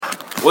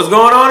What's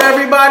going on,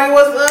 everybody?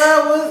 What's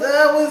up? What's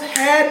up? What's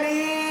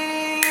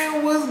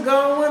happening? What's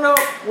going on?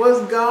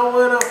 What's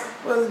going on?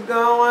 What's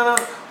going on?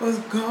 What's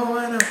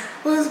going on?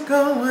 What's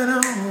going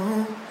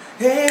on?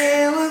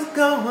 Hey, what's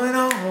going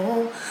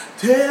on?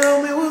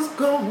 Tell me what's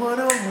going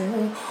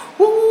on.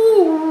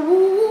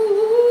 Ooh.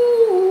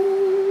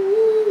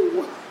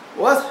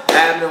 What's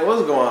happening?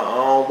 What's going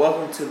on?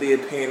 Welcome to the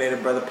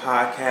Opinionated Brother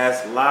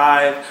Podcast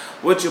live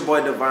with your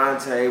boy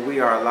DeVonta. We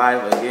are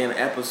live again,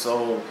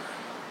 episode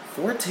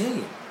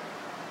 14.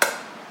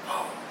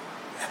 Whoa,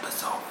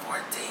 episode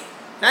 14.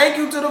 Thank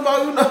you to the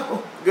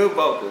vocal, good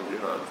vocals, you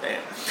know what I'm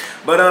saying.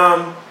 But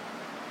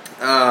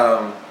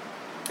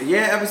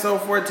yeah,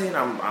 episode 14.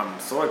 I'm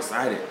so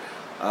excited.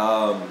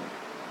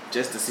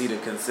 Just to see the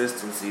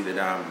consistency that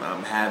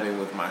I'm having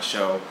with my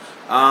show.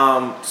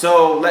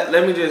 So let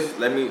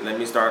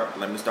me start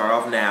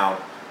off now.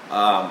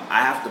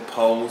 I have to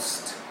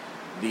post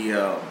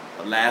the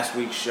last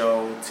week's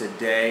show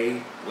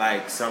today,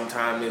 like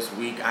sometime this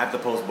week. I have to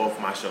post both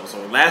of my shows.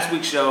 So last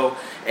week's show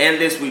and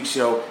this week's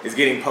show is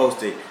getting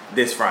posted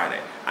this Friday.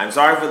 I'm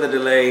sorry for the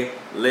delay.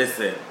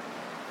 Listen,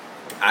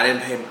 I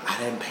didn't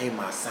pay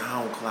my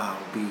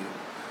SoundCloud bill.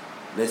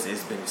 Listen,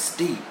 it's been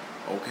steep.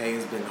 Okay,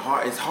 it's been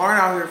hard. It's hard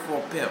out here for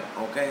a pimp.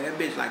 Okay, that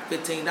bitch like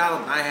 $15, and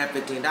I had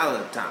 $15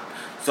 at the time.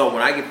 So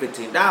when I get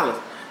 $15,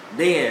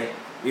 then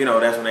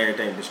that's when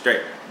everything is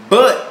straight.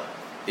 But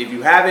if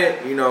you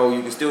haven't, you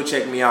can still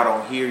check me out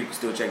on here. You can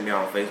still check me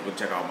out on Facebook.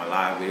 Check out my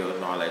live videos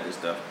and all that good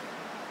stuff.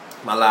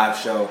 My live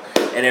show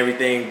and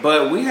everything.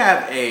 But we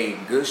have a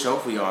good show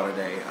for y'all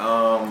today.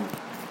 I'm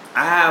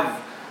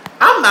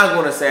not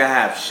gonna say I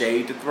have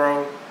shade to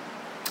throw,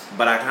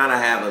 but I kind of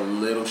have a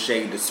little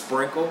shade to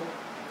sprinkle.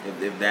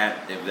 If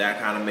that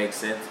kind of makes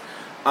sense.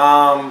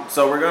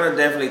 So we're gonna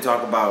definitely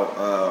talk about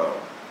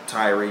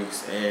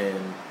Tyrese,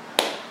 and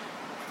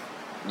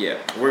yeah,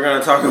 we're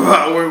gonna talk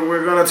about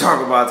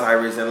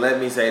Tyrese. And let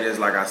me say this,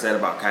 like I said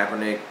about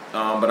Kaepernick,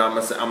 but I'm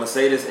gonna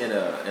say this in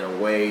a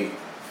way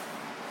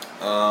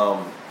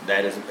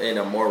that is in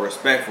a more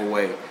respectful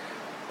way.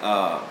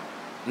 No,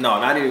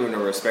 not even in a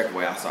respectful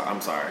way.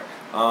 I'm sorry.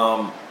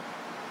 I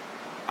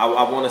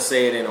want to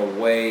say it in a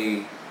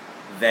way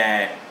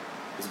that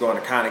is going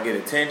to kind of get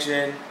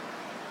attention,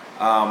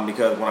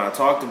 because when I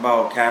talked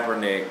about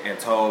Kaepernick and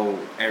told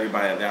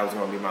everybody that was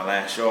going to be my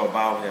last show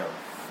about him,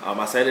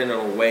 I said it in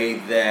a way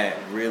that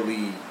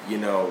really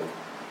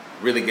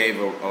gave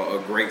a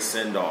great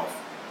send-off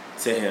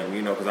to him,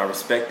 because I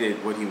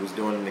respected what he was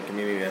doing in the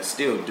community, and I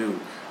still do.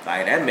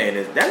 Like, that man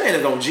is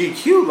on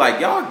GQ. Like,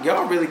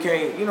 y'all really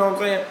can't, you know what I'm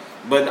saying?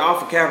 But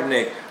off of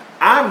Kaepernick,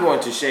 I'm going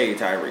to shade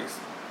Tyrese.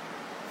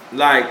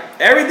 Like,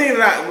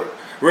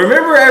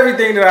 remember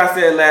everything that I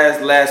said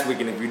last week,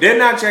 and if you did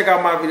not check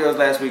out my videos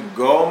last week,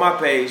 go on my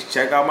page,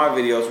 check out my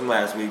videos from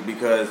last week,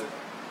 because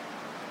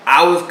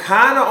I was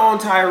kind of on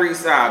Tyrese's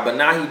side, but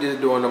now he's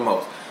just doing the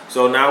most.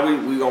 So now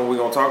we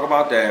gonna talk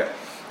about that.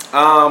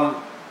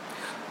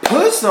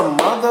 Put some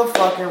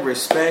motherfucking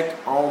respect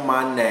on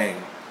my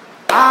name.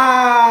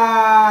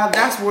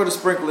 That's where the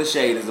sprinkle of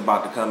shade is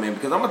about to come in,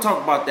 because I'm gonna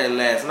talk about that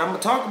last, and I'm gonna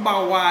talk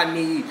about why I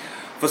need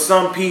for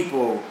some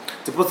people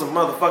to put some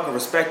motherfucking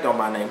respect on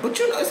my name. But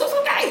it's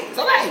okay.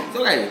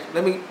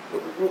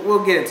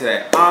 We'll get into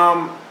that.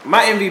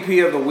 My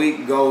MVP of the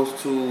week goes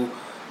to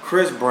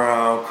Chris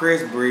Brown,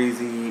 Chris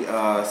Breezy,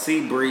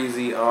 C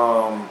Breezy.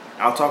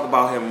 I'll talk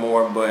about him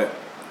more, but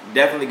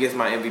definitely gets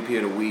my MVP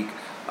of the week.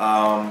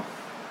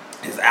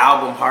 His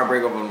album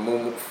Heartbreak on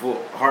a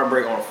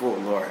Full,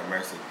 Lord have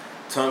mercy,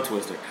 tongue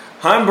twister.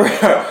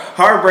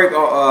 Heartbreak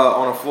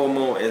on a Full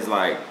Moon is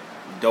like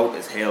dope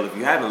as hell. If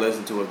you haven't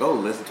listened to it, go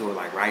listen to it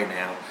like right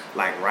now.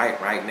 Like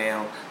right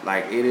now.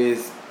 Like, it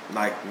is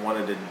like one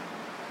of the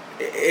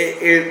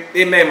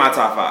it made my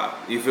top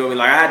 5. You feel me?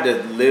 Like, I had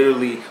to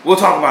literally, we'll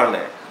talk about it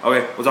later.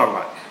 Okay, we'll talk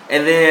about it.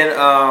 And then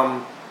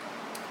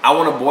I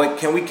want to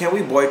can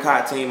we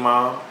boycott Teen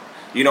Mom?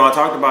 I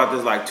talked about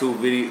this like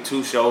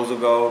 2 shows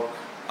ago.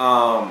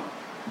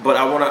 But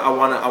I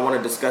want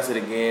to discuss it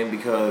again,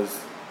 because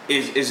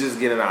it's just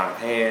getting out of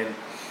hand.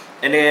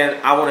 And then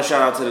I want to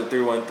shout out to the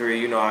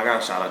 313. I got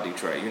to shout out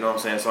Detroit. You know what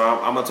I'm saying? So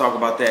I'm going to talk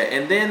about that.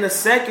 And then the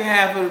second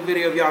half of the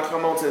video, if y'all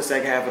come on to the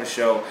second half of the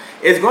show,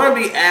 it's going to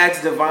be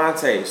Ask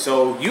DeVonta.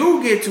 So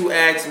you get to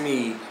ask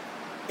me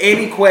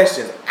any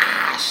questions.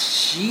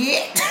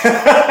 Shit.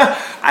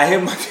 I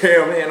hit my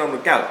damn hand on the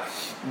couch.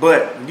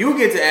 But you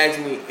get to ask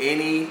me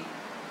any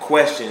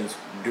questions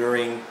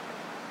during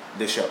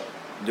the show,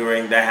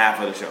 during that half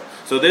of the show.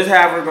 So this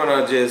half, we're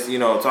going to just,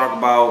 talk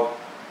about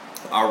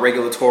our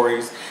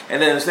regulatories,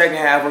 and then the second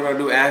half we're going to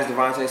do Ask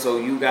DeVonta, so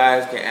you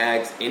guys can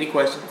ask any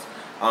questions.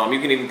 You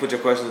can even put your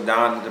questions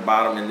down at the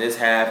bottom in this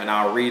half, and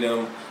I'll read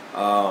them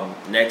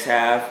next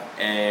half,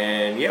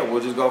 and yeah,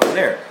 we'll just go from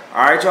there.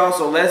 All right, y'all,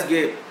 so let's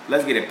get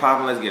it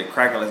popping, let's get it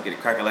cracking, let's get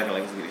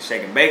it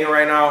shaking bacon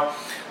right now.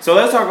 So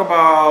let's talk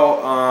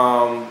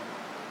about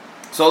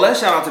so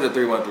let's shout out to the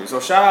 313. So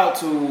shout out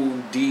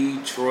to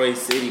Detroit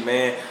City,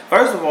 man.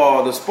 First of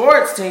all, the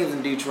sports teams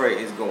in Detroit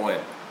is going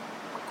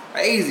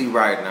crazy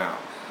right now.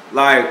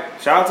 Like,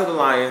 shout out to the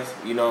Lions.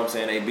 You know what I'm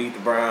saying? They beat the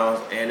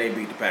Browns and they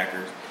beat the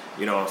Packers.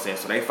 You know what I'm saying?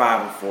 So they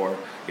 5-4.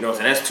 You know what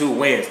I'm saying? That's 2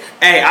 wins.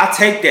 Hey, I'll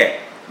take that.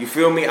 You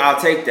feel me? I'll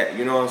take that.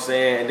 You know what I'm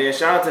saying? And then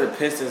shout out to the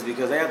Pistons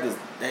because they have this.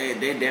 They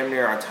damn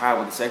near are tied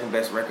with the second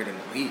best record in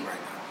the league right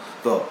now.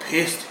 The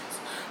Pistons.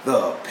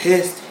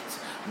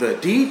 The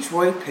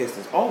Detroit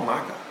Pistons. Oh my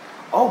God.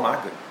 Oh my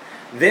goodness.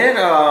 Then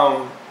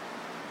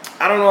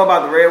I don't know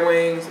about the Red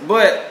Wings,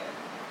 but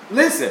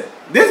listen,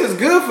 this is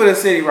good for the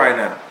city right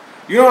now.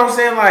 You know what I'm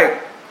saying?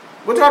 Like,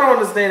 what y'all don't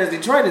understand is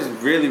Detroit is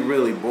really,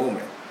 really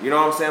booming. You know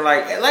what I'm saying?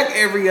 Like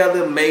every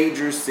other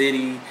major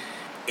city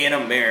in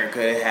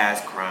America, it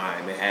has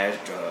crime, it has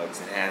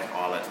drugs, it has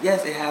all that.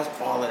 Yes, it has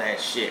all of that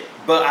shit.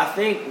 But I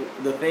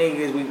think the thing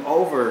is we've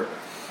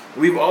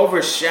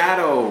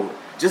overshadowed,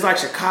 just like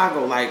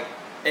Chicago, like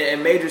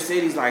in major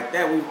cities like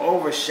that, we've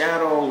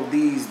overshadowed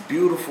these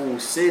beautiful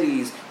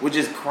cities with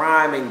just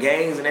crime and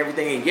gangs and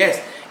everything. And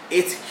yes,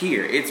 it's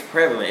here. It's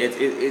prevalent.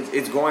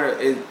 It's going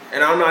to.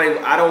 And I'm not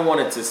even. I don't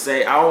want to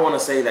say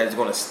that it's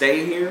going to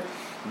stay here,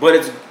 but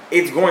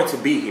it's going to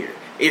be here.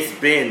 It's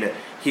been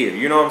here.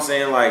 You know what I'm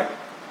saying? Like,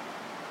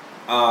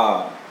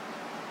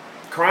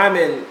 crime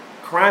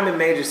in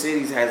major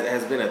cities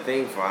has been a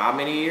thing for how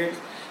many years?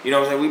 You know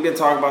what I'm saying? We've been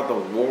talking about the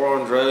war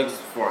on drugs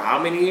for how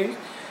many years?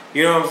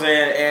 You know what I'm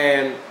saying?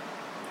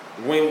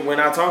 And when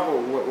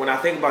I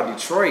think about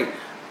Detroit,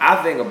 I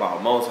think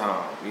about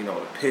Motown, you know,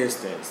 the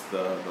Pistons,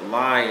 the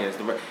Lions,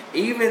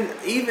 even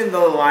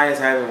though the Lions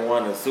haven't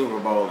won a Super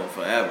Bowl in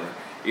forever,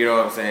 you know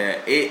what I'm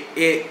saying?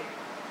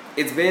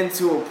 It's been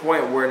to a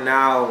point where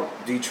now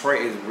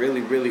Detroit is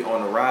really, really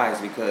on the rise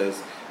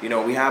because, you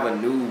know, we have a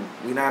new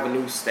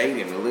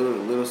stadium, the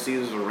Little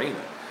Caesars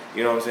Arena.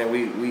 You know what I'm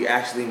saying? We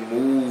actually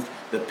moved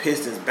the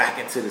Pistons back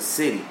into the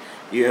city.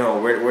 You know,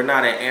 we're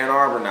not in Ann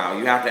Arbor now.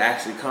 You have to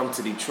actually come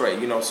to Detroit.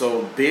 You know,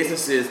 so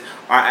businesses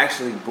are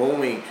actually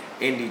booming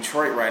in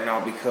Detroit right now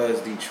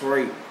because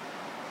Detroit,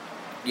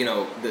 you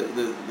know,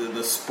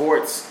 the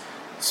sports,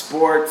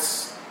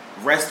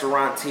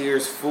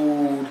 restaurateurs,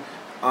 food,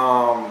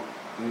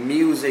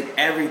 music,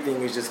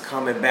 everything is just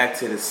coming back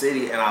to the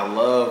city, and I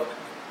love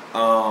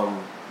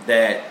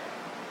that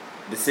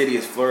the city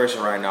is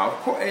flourishing right now. Of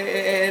course,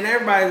 and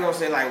everybody's gonna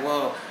say like,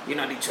 well, you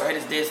know, Detroit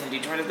is this and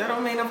Detroit is that. I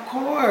mean, of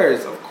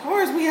course,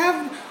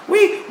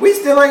 we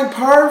still ain't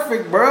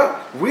perfect, bro.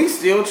 We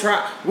still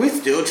trying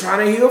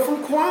to heal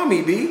from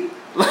Kwame, B.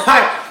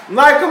 Like,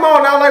 come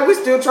on now, like we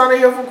still trying to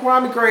heal from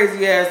Kwame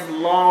crazy ass a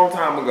long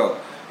time ago.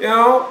 You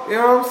know what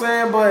I'm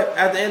saying? But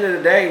at the end of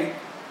the day,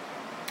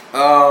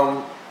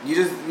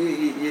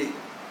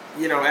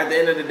 you know, at the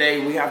end of the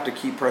day, we have to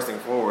keep pressing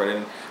forward,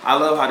 and I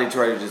love how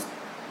Detroit is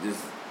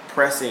just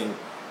pressing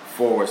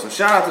forward. So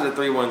shout out to the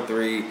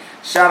 313.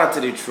 Shout out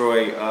to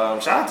Detroit.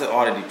 Shout out to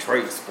all the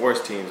Detroit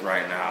sports teams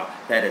right now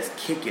that is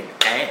kicking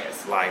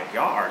ass. Like,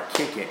 y'all are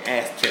kicking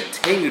ass.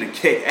 Continue to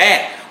kick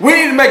ass. We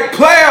need to make the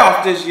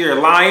playoffs this year.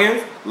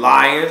 Lions,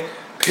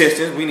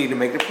 Pistons. We need to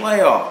make the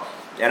playoffs.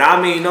 And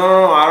I mean,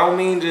 no, I don't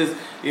mean just,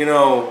 you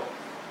know,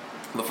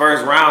 the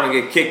first round and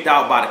get kicked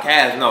out by the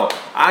Cavs. No,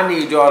 I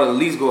need y'all to at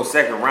least go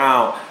second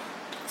round,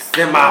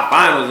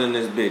 semifinals in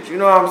this bitch. You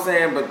know what I'm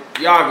saying? But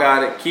y'all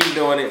got it. Keep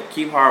doing it.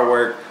 Keep hard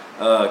work.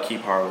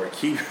 Keep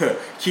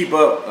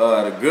up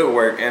the good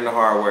work and the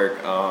hard work.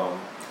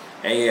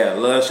 And yeah,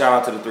 love, shout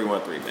out to the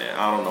 313, man.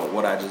 I don't know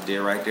what I just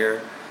did right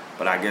there,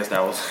 but I guess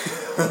that was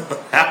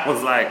I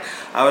don't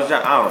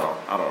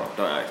know.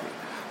 Don't ask me.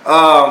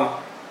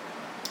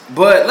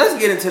 But let's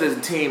get into the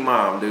team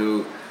mom,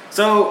 dude.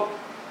 So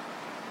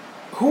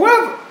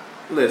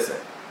listen,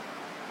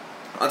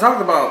 I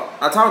talked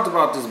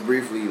about this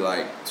briefly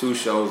like 2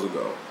 shows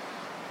ago.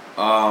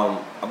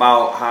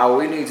 About how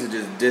we need to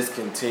just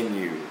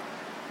discontinue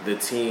the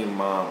Team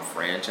Mom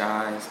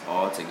franchise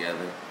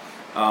altogether.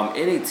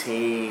 Any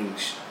Team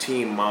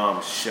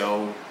Mom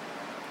show,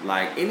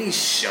 like any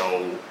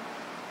show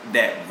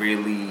that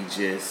really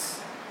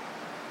just,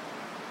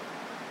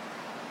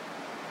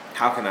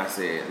 how can I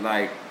say it,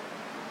 like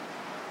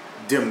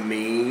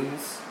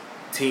demeans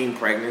teen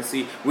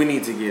pregnancy, we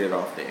need to get it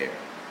off the air.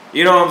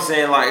 You know what I'm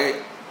saying?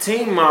 Like,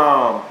 Teen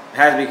Mom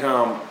has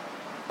become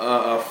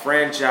a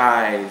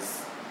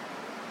franchise.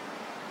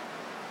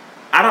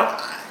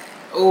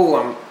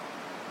 I'm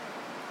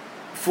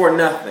for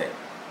nothing.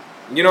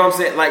 You know what I'm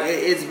saying? Like,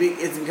 it's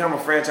become a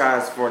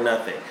franchise for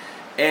nothing.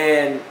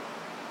 And,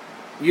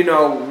 you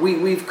know,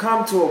 we've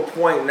come to a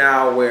point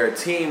now where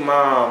Teen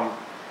Mom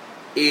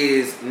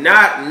is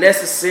not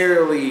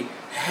necessarily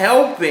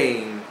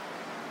helping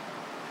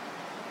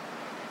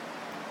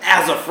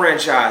as a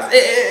franchise,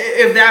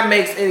 if that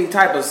makes any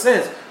type of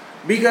sense.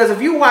 Because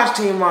if you watch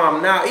Teen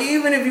Mom now,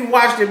 even if you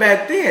watched it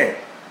back then,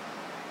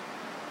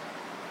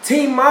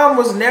 Teen Mom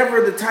was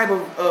never the type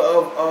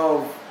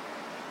of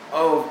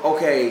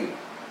okay,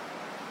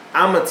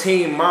 I'm a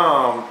teen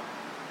mom,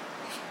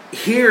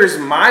 here's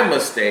my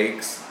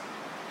mistakes,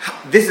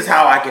 this is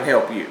how I can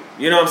help you.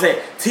 You know what I'm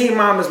saying? Teen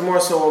Mom is more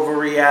so of a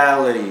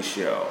reality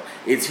show.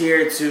 It's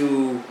here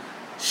to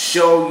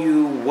show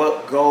you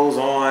what goes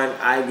on,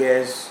 I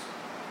guess,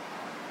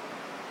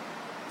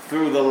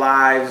 through the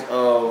lives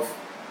of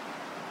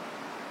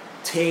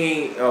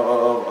teenage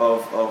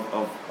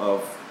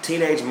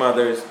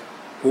mothers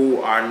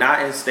who are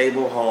not in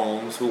stable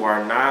homes, who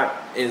are not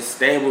in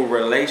stable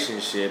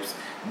relationships.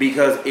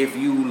 Because if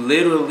you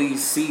literally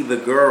see the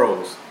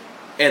girls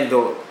and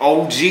the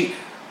OG,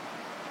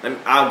 and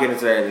I'll get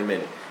into that in a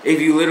minute.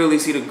 If you literally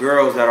see the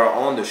girls that are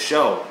on the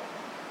show,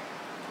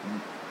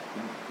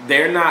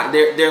 they're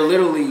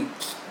literally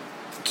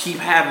keep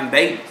having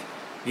babies.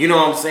 You know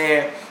what I'm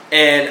saying?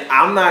 And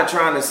I'm not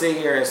trying to sit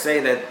here and say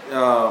that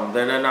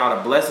they're not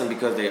a blessing,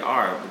 because they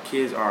are. The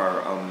kids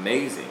are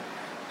amazing.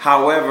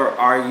 However,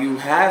 are you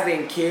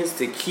having kids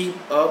to keep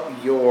up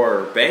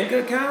your bank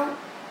account?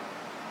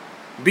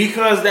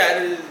 Because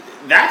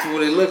that's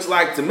what it looks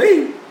like to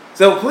me.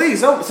 So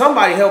please,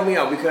 somebody help me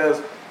out,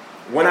 because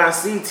when I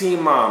see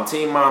Teen Mom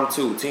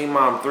 2, Teen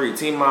Mom 3,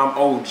 Teen Mom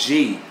OG,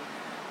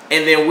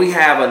 and then we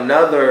have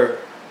another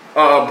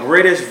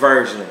British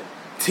version,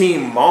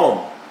 Teen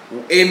Mom,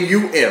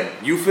 MUM.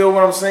 You feel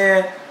what I'm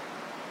saying?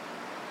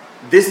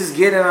 This is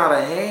getting out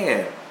of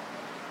hand.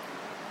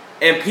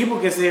 And people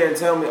can sit here and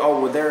tell me,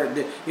 oh, well,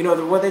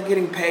 they're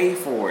getting paid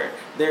for it.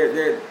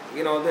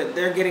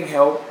 They're getting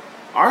help.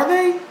 Are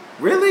they?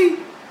 Really?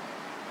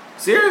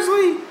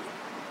 Seriously?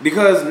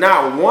 Because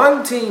not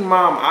one teen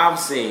mom I've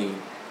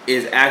seen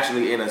is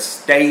actually in a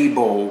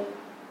stable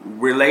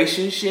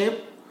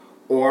relationship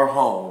or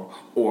home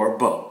or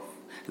both.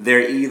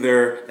 They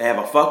have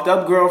a fucked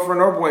up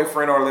girlfriend or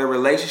boyfriend, or their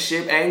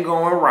relationship ain't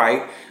going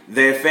right.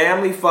 Their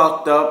family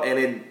fucked up,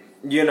 and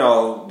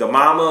the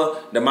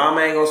mama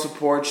ain't gonna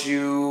support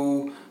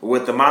you.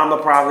 With the mama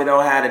probably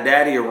don't have the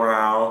daddy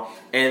around,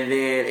 and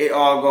then it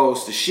all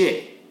goes to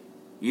shit.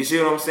 You see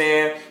what I'm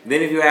saying?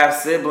 Then if you have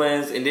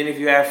siblings, and then if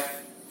you have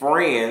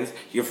friends,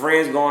 your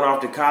friends going off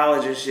to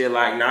college and shit,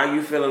 like now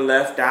you feeling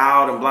left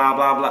out and blah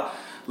blah blah.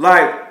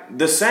 Like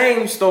the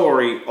same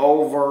story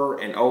over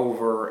and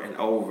over and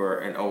over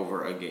and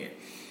over again.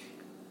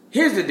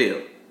 Here's the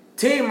deal.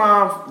 Teen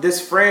Mom,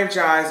 this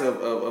franchise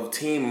of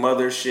teen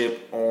mothership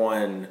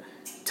on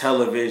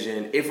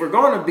television, if we're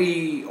going to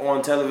be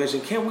on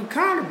television, can we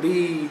kind of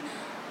be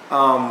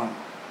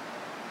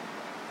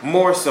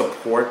more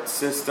support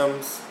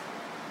systems?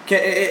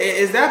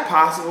 Is that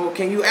possible?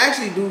 Can you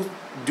actually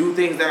do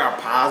things that are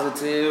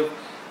positive?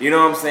 You know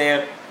what I'm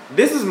saying?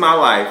 This is my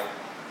life.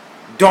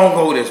 Don't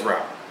go this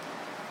route.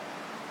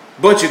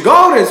 But you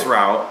go this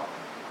route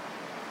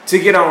to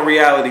get on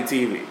reality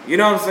TV. You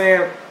know what I'm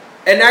saying?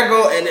 And that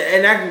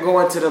can go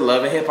into the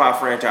Love and Hip Hop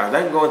franchise.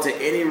 That can go into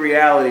any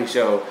reality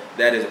show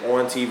that is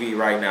on TV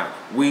right now.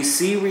 We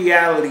see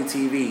reality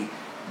TV.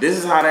 This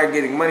is how they're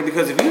getting money.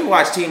 Because if you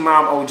watch Teen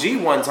Mom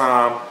OG one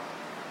time,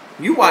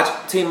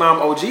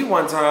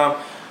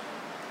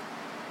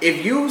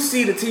 if you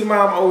see the Teen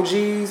Mom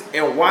OGs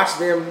and watch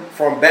them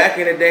from back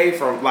in the day,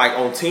 from like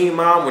on Teen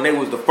Mom when they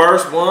was the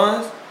first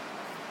ones,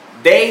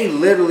 they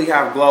literally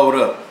have glowed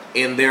up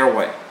in their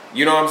way.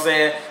 You know what I'm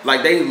saying?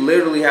 Like they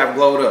literally have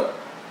glowed up.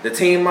 The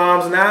Teen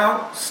Moms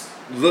now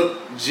look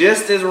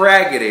just as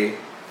raggedy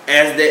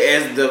as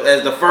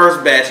the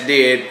first batch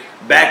did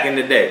back in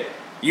the day.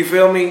 You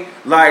feel me?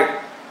 Like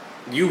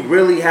you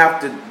really have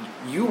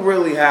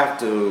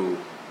to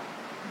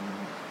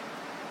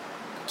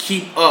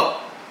keep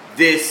up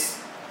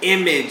this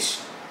image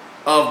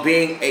of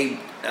being a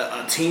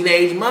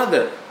teenage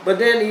mother. But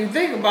then you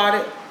think about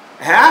it,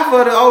 half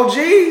of the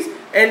OGs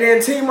and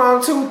then Teen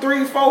Mom 2,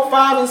 3, 4,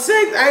 5, and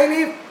 6 ain't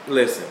even.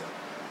 Listen,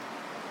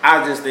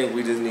 I just think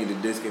we just need to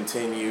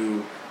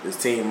discontinue this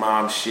Teen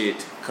Mom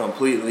shit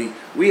completely.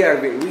 We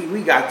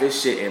got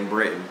this shit in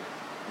Britain.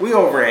 We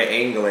over in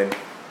England,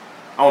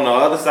 on the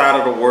other side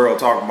of the world,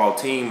 talking about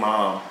Teen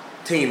Mom.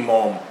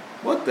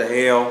 What the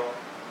hell?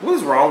 What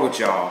is wrong with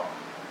y'all?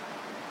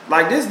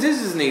 Like this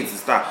just needs to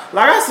stop.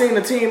 Like I seen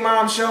the Teen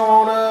Mom show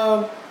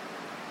on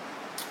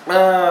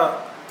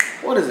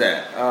what is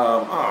that?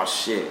 Oh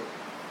shit.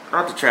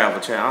 Not the Travel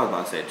Channel. I was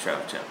about to say the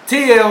Travel Channel.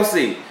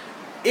 TLC.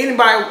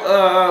 Anybody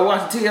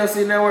watch the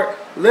TLC network?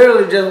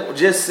 Literally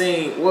just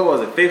seen, what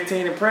was it,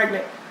 15 and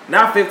Pregnant?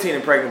 Not 15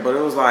 and Pregnant, but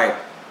it was like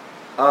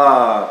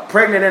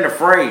Pregnant and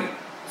Afraid.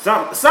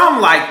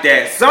 Something like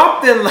that.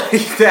 Something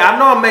like that. I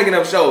know I'm making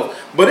up shows,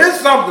 but it's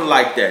something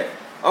like that.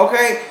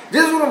 Okay?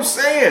 This is what I'm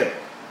saying.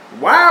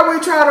 Why are we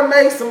trying to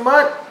make some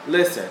money?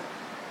 Listen.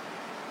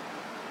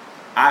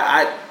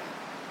 I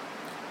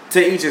to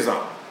each his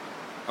own.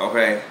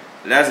 Okay?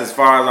 That's as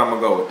far as I'm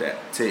going to go with that.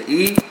 To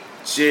each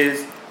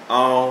his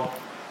own.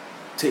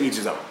 To each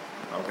his own.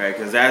 Okay?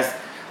 Because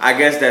I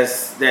guess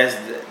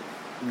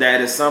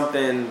that is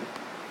something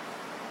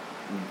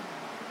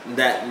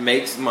that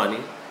makes money.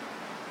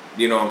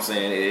 You know what I'm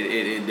saying?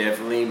 It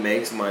definitely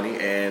makes money,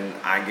 and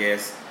I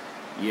guess,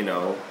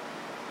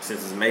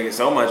 since it's making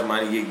so much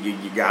money,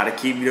 you got to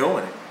keep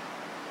doing it.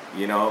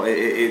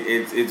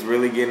 It's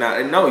really getting out.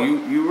 And no,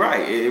 you're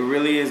right. It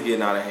really is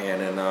getting out of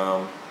hand, and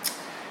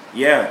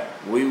yeah,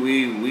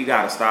 we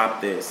got to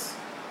stop this.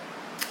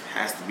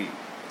 Has to be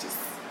just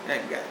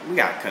we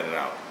got to cut it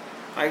out.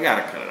 I got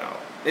to cut it out.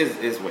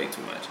 It's way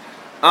too much.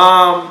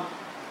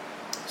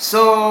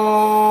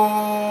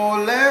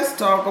 So let's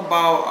talk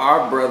about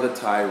our brother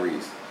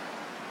Tyrese.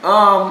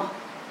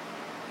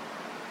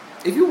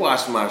 If you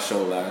watched my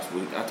show last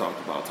week, I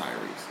talked about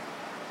Tyrese,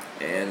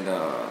 and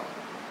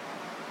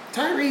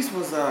Tyrese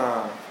was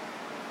I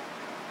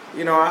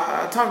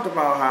talked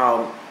about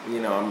how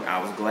I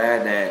was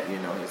glad that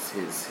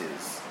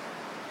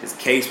his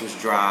case was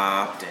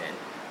dropped, and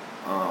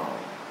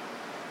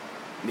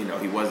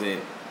he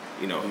wasn't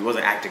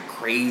acting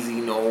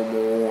crazy no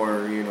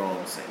more. You know what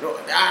I'm saying? No,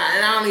 I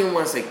don't even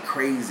want to say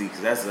crazy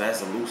because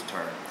that's a loose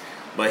term,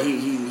 but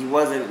he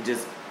wasn't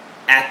just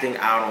acting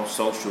out on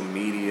social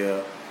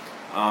media.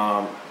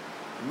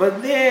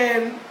 But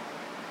then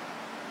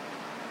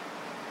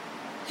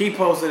he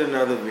posted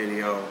another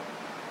video,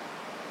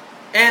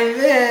 and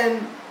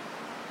then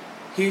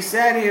he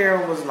sat here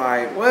and was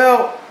like,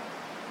 well,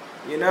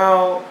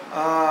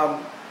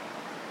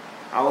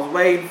 I was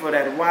waiting for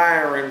that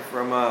wiring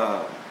from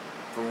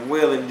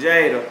Will and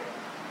Jada.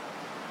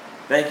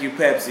 Thank you,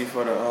 Pepsi,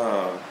 for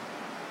the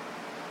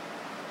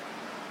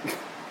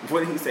what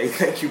did he say?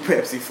 Thank you,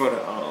 Pepsi, for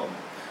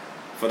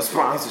the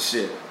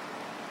sponsorship.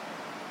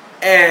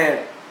 And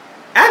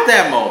at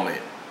that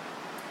moment,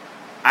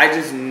 I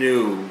just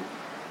knew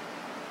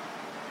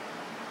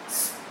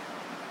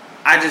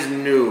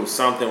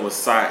something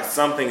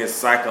is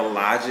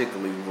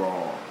psychologically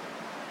wrong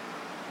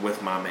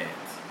with my man.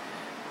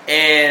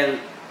 And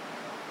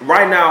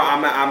right now,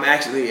 I'm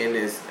actually in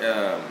this.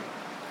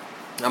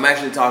 I'm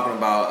actually talking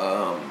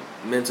about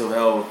mental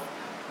health,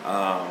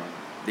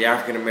 the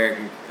African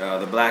American,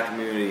 the Black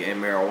community,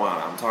 and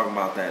marijuana. I'm talking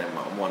about that in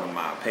one of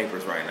my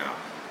papers right now.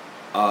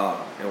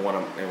 In one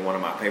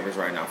of my papers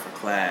right now for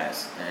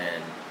class.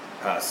 And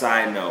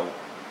side note,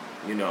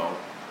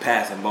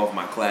 passing both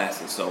my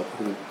classes. So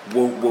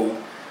woo.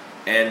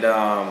 And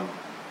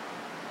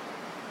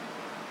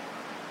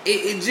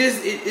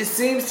it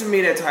seems to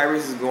me that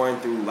Tyrese is going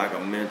through like a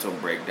mental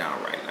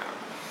breakdown right now,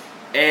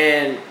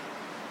 and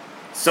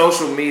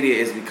social media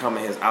is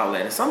becoming his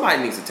outlet. And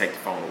somebody needs to take the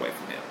phone away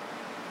from him.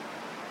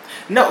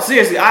 No,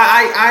 seriously,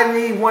 I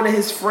need one of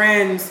his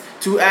friends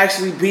to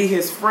actually be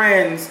his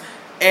friends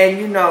and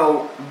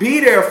be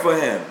there for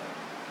him.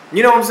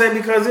 You know what I'm saying?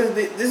 Because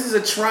this is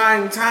a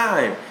trying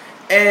time,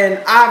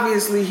 and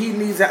obviously he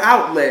needs an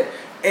outlet,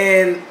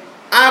 and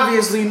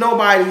obviously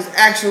nobody's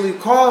actually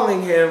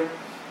calling him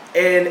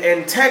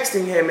and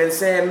texting him and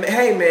saying,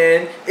 hey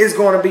man, it's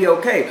going to be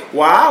okay.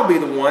 Well, I'll be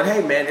the one,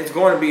 hey man, it's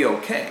going to be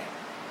okay.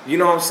 You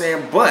know what I'm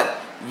saying? But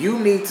you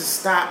need to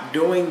stop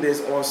doing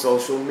this on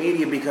social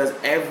media because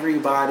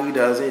everybody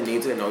doesn't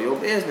need to know your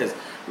business.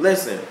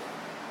 Listen,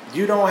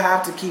 you don't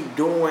have to keep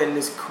doing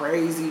this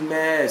crazy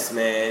mess,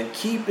 man.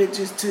 Keep it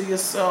just to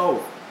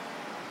yourself.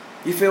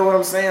 You feel what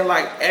I'm saying?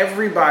 Like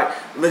everybody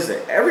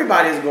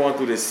is going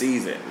through this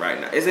season right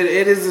now. It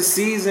is a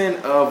season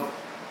of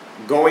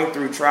going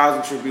through trials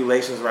and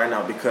tribulations right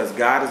now because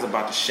God is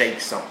about to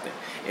shake something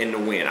in the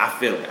wind. I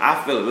feel it.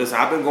 Listen,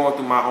 I've been going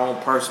through my own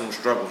personal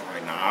struggles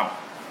right now.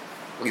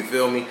 You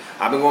feel me?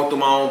 I've been going through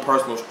my own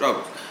personal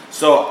struggles.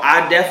 So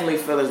I definitely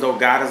feel as though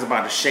God is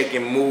about to shake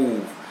and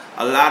move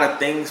a lot of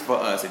things for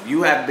us. If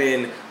you have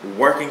been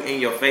working in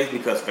your faith,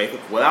 because faith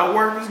without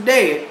work is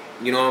dead,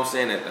 you know what I'm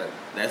saying?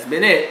 That's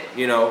been it,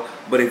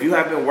 But if you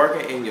have been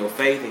working in your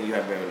faith and you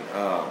have been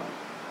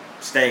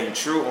staying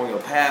true on your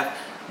path,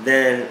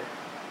 then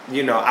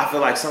I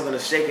feel like something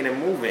is shaking and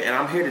moving. And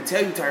I'm here to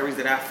tell you, Tyrese,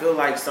 that I feel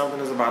like something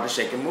is about to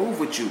shake and move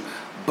with you.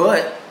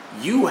 But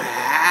you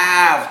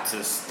have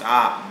to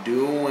stop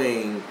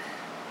doing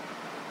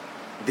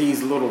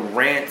these little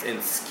rants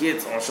and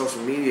skits on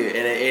social media. And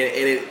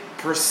it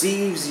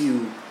perceives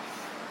you.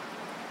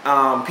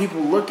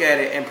 People look at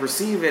it and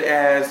perceive it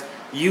as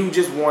you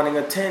just wanting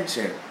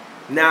attention.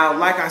 Now,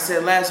 like I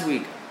said last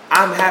week,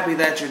 I'm happy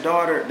that your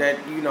daughter, that,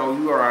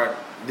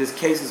 this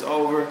case is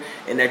over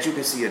and that you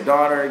can see your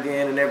daughter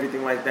again and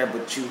everything like that,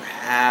 but you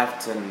have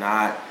to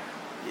not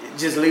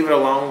just leave it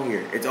alone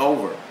here. It's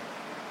over.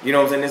 You know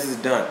what I'm saying? This is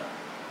done.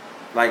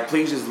 Like,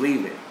 please just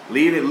leave it.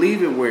 Leave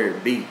it where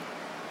it be.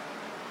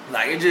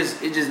 Like, it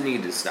just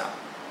needs to stop.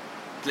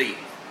 Please.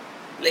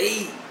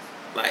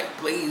 Like,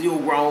 please, you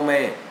a grown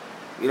man.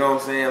 You know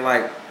what I'm saying?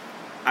 Like,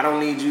 I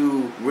don't need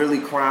you really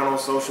crying on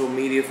social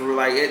media for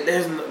like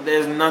there's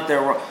nothing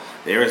wrong.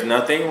 There is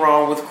nothing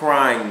wrong with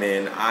crying,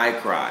 man. I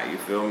cry. You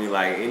feel me?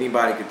 Like,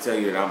 anybody could tell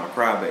you that I'm a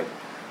crybaby.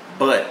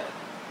 But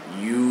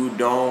you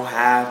don't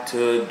have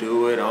to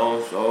do it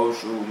on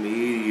social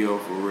media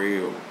for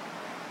real.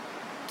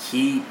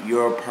 Keep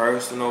your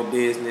personal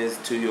business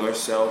to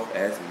yourself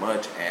as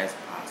much as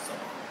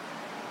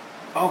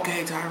possible.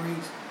 Okay,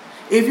 Tyrese.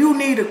 If you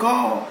need a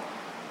call,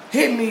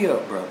 hit me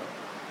up, brother.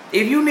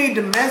 If you need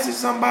to message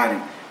somebody,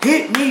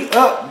 hit me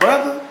up,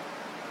 brother.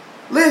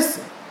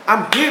 Listen,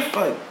 I'm here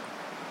for you.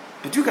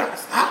 But you gotta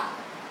stop.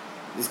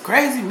 This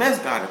crazy mess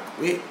gotta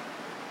quit.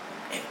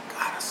 It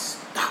gotta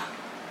stop.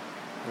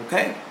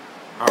 Okay?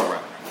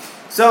 Alright.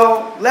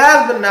 So,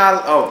 not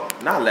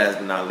last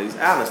but not least,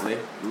 honestly,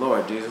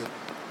 Lord Jesus.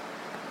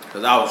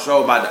 Because I was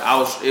sure about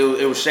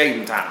it was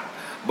shaving time.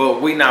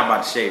 But we not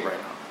about to shave right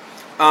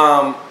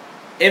now.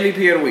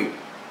 MVP of the week.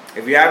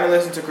 If you haven't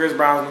listened to Chris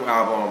Brown's new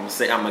album,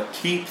 I'm gonna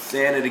keep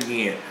saying it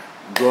again.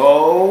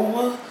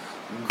 Go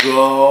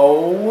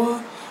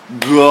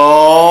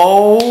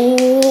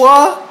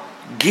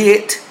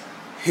get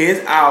his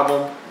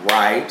album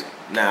right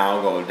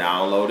now. Go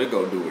download it.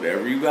 Go do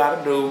whatever you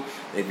gotta do.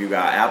 If you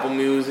got Apple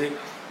Music,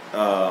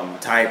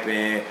 type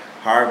in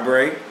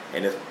Heartbreak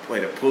and just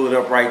pull it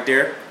up right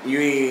there. You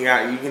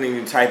can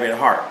even type in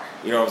Heart.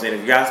 You know what I'm saying?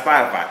 If you got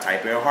Spotify,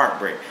 type in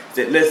Heartbreak.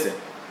 Listen,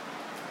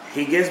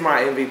 he gets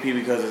my MVP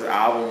because his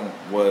album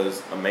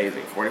was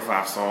amazing.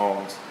 45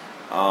 songs.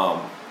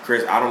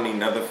 Chris, I don't need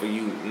nothing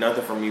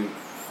from you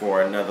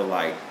for another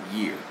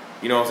year.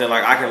 You know what I'm saying?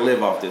 I can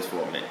live off this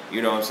for a minute.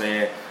 You know what I'm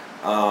saying?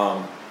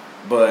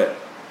 But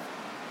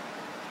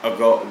a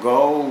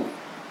gold,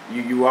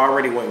 you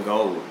already went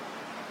gold,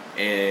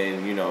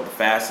 and the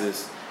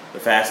fastest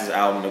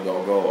album to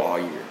go gold all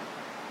year.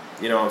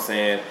 You know what I'm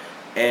saying?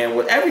 And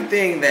with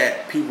everything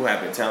that people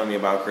have been telling me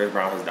about Chris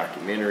Brown, his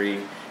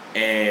documentary,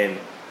 and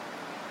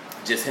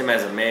just him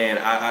as a man,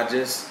 I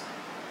just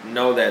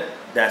know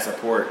that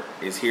support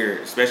is here,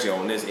 especially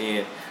on this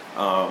end,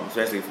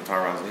 especially from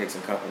Tom Ross and Hicks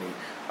and Company.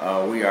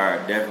 We are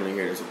definitely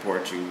here to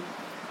support you.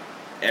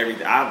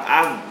 Everything.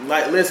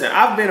 Listen,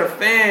 I've been a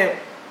fan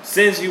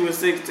since you were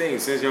 16,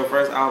 since your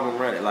first album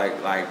Run It,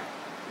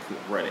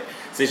 Run It.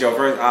 Since your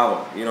first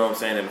album, you know what I'm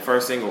saying, and the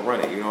first single Run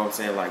It, you know what I'm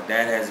saying?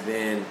 That has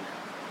been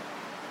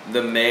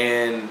the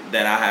man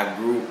that I have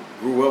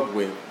grew up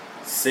with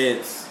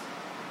since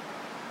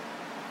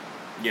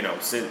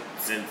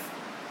since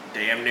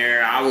damn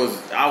near I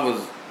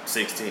was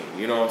 16.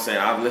 You know what I'm saying?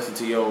 I've listened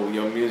to your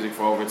music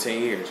for over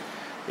 10 years.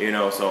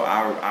 So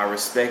I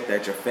respect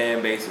that your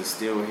fan base is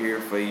still here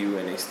for you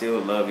and they still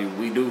love you.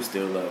 We do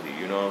still love you,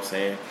 you know what I'm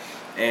saying?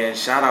 And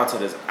shout out to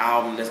this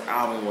album. This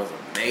album was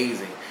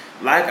amazing.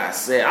 Like I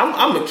said,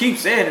 I'm going to keep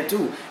saying it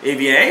too.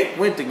 If you ain't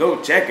went to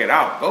go check it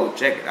out, go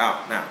check it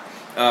out now.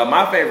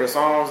 My favorite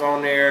songs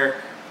on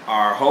there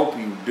are Hope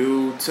You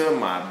Do, To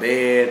My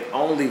Bed,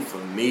 Only For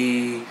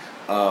Me,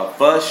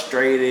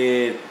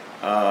 Frustrated,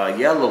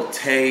 Yellow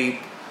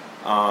Tape,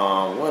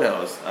 what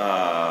else?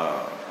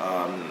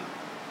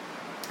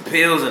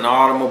 Pills and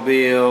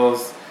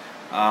Automobiles,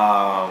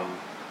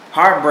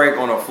 Heartbreak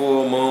on a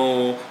Full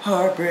Moon,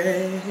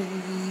 Heartbreak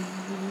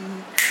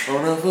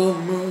on a Full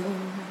Moon.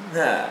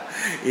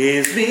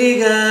 It's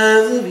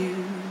because of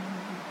you.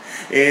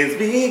 It's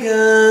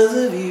because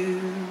of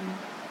you.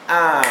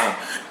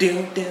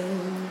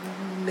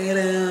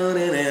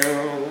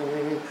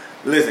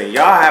 Listen,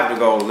 y'all have to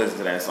go listen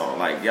to that song.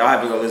 Y'all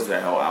have to go listen to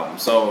that whole album.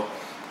 So,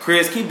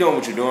 Chris, keep doing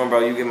what you're doing,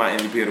 bro. You get my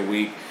MVP of the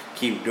week.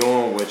 Keep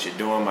doing what you're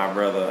doing, my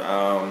brother.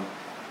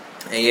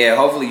 And yeah,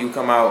 hopefully you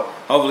come out.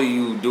 Hopefully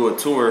you do a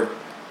tour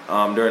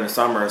during the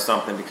summer or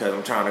something, because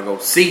I'm trying to go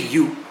see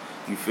you.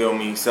 You feel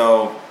me?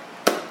 So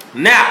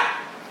now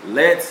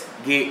let's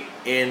get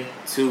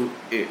into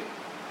it.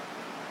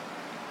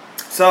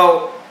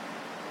 So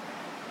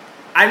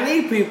I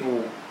need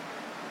people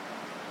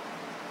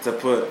to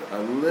put a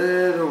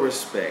little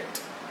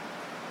respect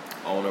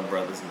on a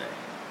brother's name.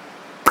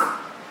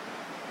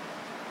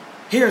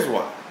 Here's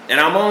why. And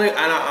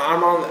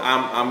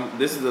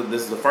this is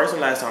the first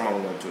and last time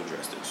I'm going to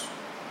address this.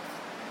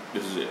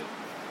 This is it.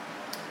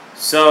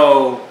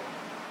 So,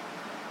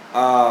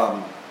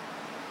 I'm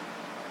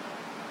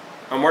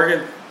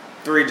working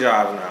 3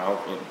 jobs now.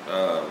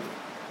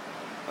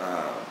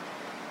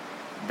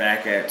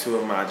 Back at 2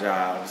 of my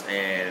jobs,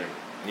 and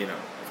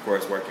of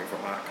course, working for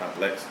my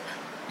complex.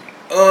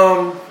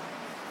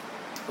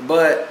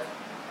 But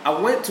I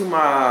went to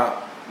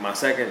my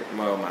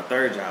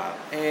third job,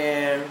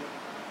 and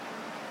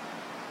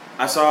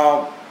I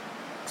saw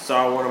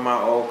one of my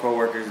old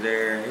coworkers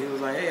there, and he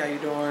was like, "Hey, how you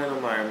doing?"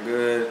 I'm like, "I'm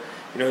good."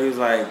 He was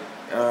like,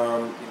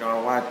 I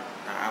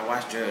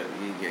watched your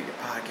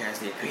podcast,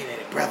 The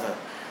Opinionated Brother,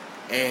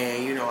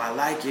 and I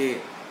like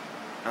it.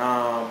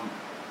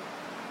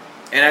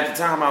 And at the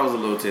time I was a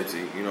little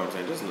tipsy, you know what I'm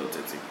saying, just a little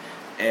tipsy,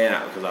 and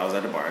because I was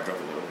at the bar, I drank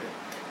a little bit,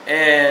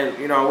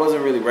 and I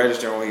wasn't really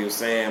registering what he was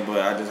saying,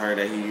 but I just heard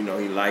that he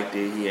liked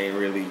it.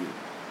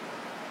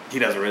 He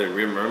doesn't really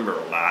remember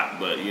a lot,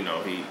 but he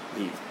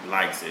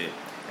likes it.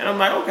 And I'm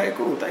like, okay,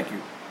 cool, thank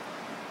you.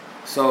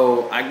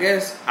 So I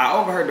guess I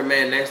overheard the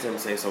man next to him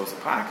say, "So it's a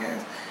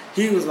podcast?"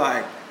 He was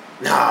like,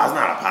 "Nah, it's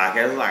not a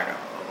podcast. It's like a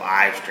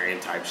live stream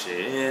type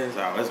shit." And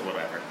so it's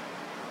whatever.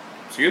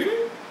 Excuse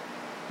me?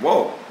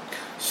 Whoa.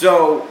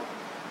 So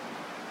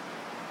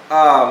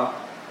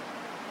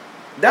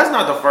that's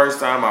not the first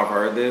time I've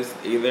heard this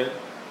either.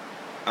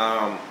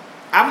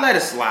 I've let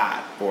it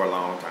slide for a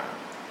long time,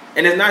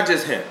 and it's not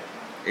just him.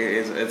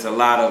 It's a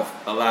lot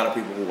of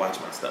people who watch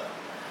my stuff.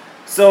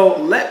 So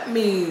let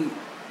me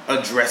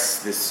address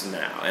this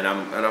now, and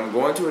I'm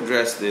going to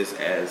address this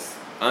as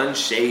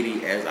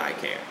unshady as I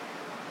can.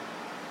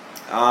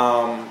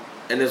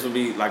 And this will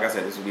be, like I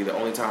said, this will be the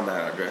only time that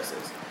I address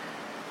this.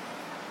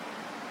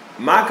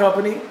 My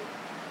company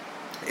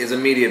is a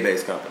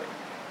media-based company.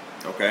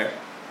 Okay,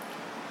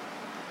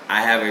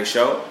 I have a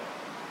show,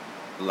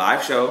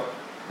 live show,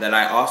 that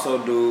I also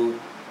do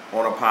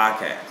on a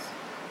podcast.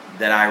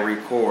 that I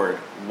record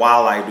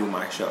while I do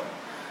my show.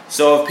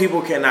 So if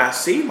people cannot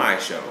see my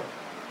show,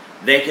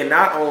 they can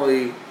not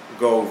only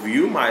go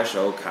view my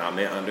show,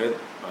 comment under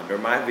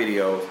my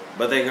videos,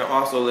 but they can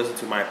also listen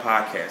to my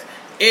podcast,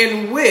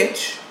 in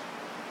which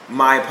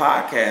my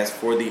podcast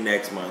for the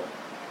next month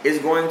is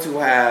going to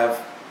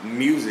have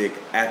music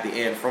at the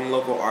end from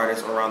local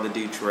artists around the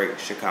Detroit,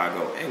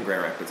 Chicago, and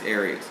Grand Rapids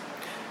areas.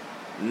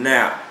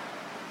 Now,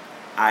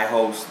 I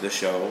host the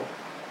show,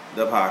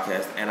 the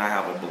podcast, and I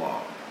have a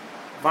blog,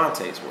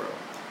 Vontae's World.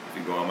 If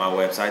you go on my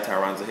website,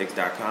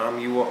 tyronzahicks.com,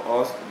 you will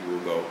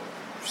go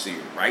see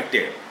it right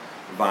there,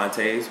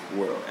 Vontae's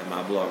World, and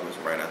my blog is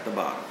right at the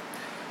bottom.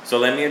 So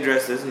let me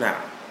address this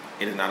now.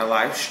 It is not a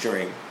live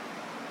stream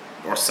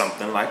or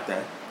something like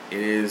that. It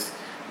is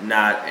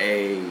not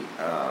a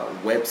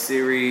web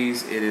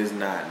series. It is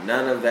not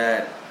none of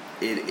that.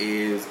 It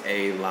is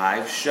a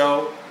live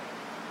show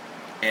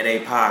and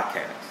a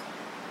podcast.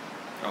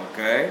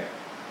 Okay?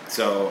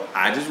 So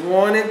I just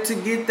wanted to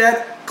get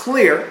that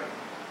clear.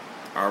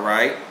 All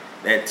right?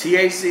 That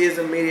THC is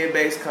a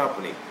media-based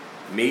company.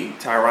 Me,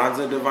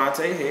 Tyronza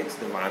DeVonta Hicks.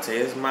 DeVonta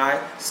is my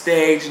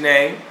stage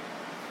name.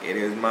 It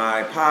is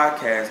my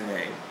podcast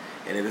name.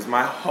 And it is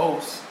my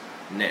host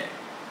name.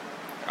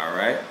 All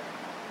right?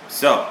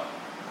 So,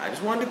 I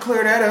just wanted to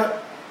clear that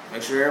up.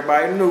 Make sure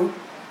everybody knew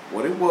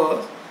what it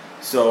was.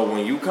 So,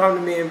 when you come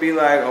to me and be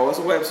like, oh, it's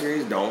a web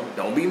series,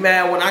 don't be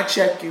mad when I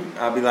check you.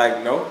 I'll be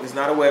like, no, it's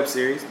not a web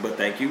series, but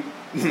thank you.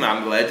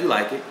 I'm glad you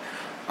like it.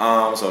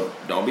 So,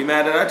 don't be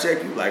mad that I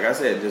check you. Like I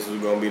said, this was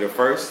going to be the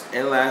first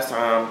and last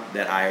time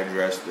that I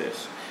address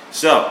this.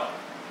 So,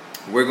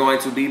 we're going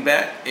to be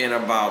back in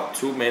about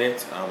 2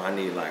 minutes. I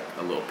need like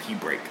a little pee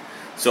break.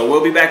 So,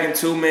 we'll be back in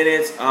 2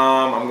 minutes.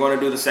 I'm going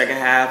to do the second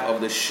half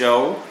of the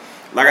show.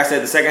 Like I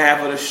said, the second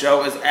half of the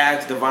show is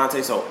Ask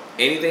DeVonta. So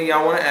anything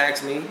y'all want to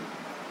ask me,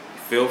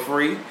 feel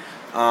free.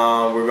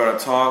 We're going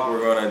to talk. You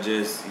can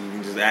just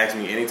ask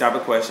me any type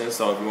of questions.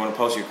 So if you want to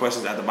post your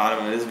questions at the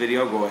bottom of this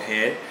video, go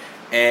ahead.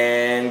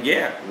 And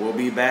yeah, we'll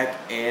be back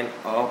in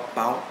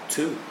about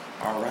 2.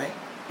 All right?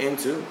 In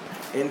two.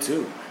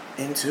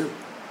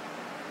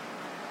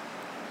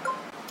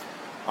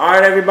 All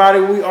right, everybody,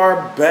 we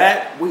are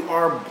back. We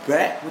are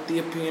back with the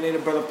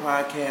Opinionated Brother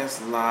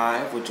Podcast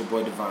live with your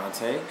boy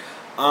DeVonta.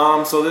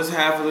 So this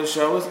half of the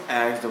show is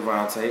Ask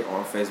DeVonta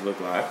on Facebook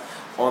Live,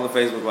 on the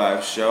Facebook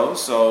Live show.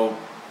 So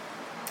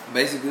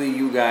basically,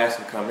 you guys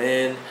can come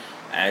in,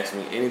 ask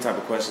me any type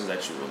of questions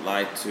that you would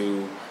like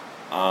to.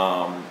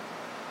 And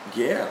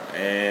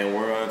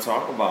we're going to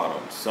talk about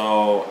them.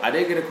 So I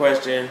did get a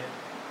question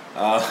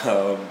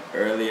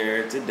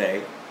earlier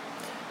today.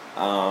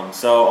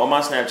 So on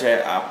my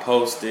Snapchat, I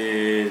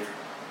posted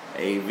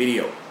a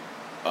video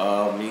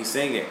of me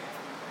singing.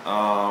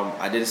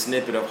 I did a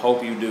snippet of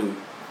Hope You Do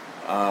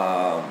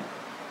by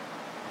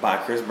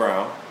Chris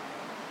Brown.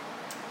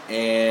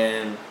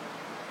 And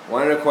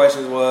one of the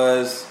questions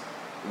was,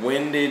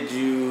 what did they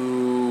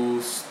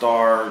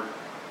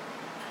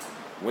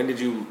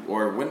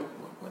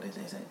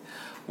say?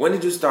 When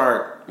did you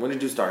start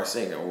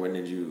singing? Or when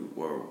did you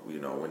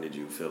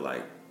feel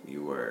like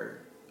you were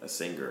a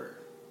singer?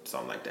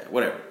 Something like that.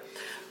 Whatever.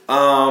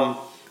 I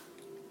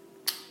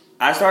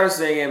started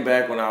singing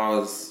back when I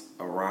was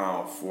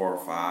around 4 or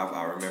 5.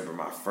 I remember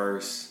my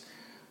first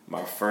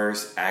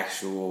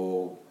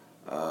actual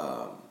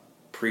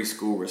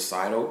preschool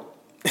recital.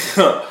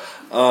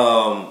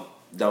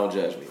 Don't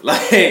judge me.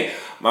 Like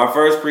my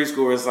first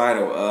preschool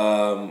recital,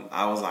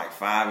 I was like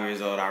 5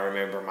 years old. I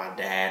remember my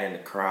dad in the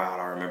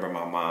crowd. I remember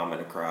my mom in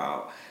the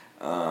crowd.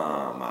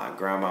 My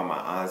grandma,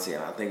 my auntie,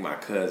 and I think my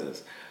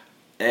cousins.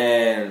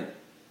 And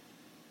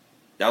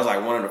that was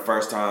like one of the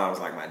first times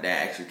like my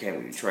dad actually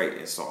came to Detroit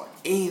and saw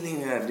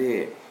anything that I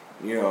did,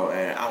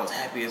 and I was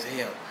happy as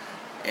hell.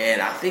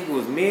 And I think it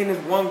was me and this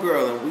one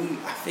girl, and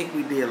I think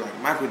we did like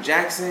Michael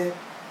Jackson.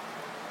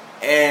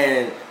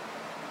 And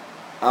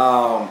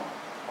all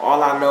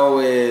I know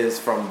is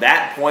from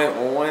that point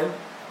on,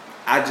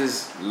 I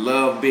just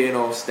love being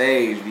on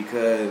stage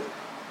because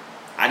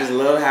I just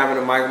love having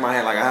a mic in my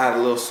hand. Like I had a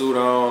little suit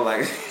on,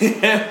 like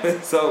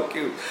it's so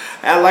cute.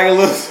 I had like a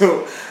little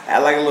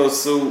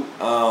suit,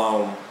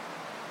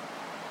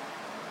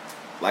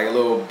 like a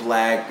little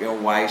black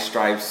and white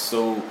striped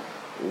suit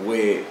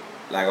with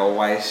like a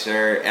white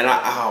shirt. And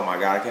oh my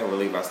God, I can't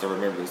believe I still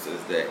remember this to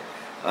this day.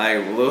 Like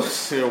a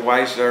little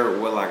white shirt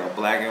with like a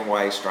black and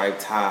white striped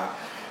tie.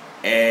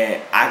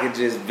 And I could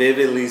just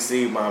vividly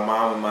see my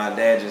mom and my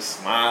dad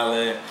just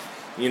smiling,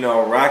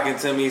 rocking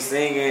to me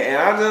singing. And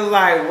I'm just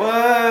like,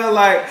 what?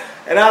 Like,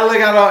 and I look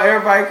out on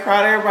everybody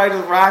crowd, everybody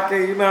just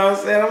rocking, you know what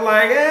I'm saying? I'm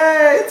like,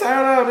 hey,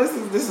 turn up. This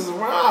is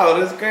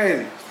wild. This is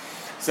crazy.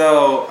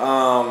 So,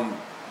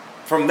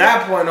 from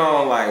that point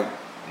on, like,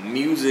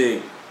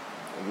 music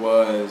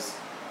was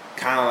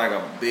kind of like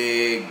a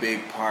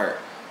big part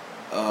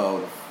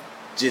of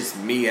just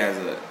me as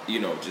a,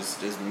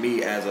 just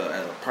me as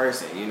a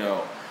person,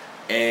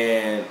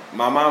 And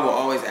my mom would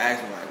always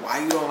ask me, like, why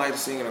you don't like to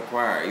sing in a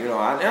choir?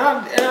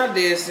 I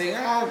did sing.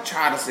 I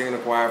tried to sing in a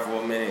choir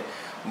for a minute.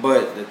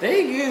 But the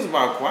thing is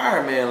about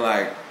choir, man,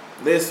 like,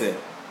 listen,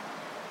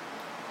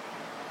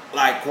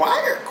 like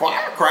choir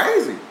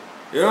crazy.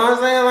 You know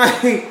what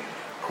I'm saying? Like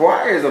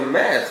choir is a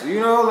mess. You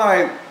know,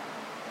 like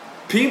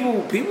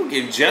people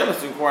get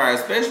jealous in choir,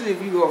 especially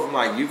if you go from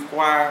like youth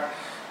choir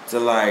to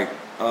like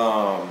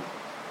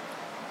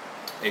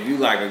if you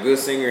like a good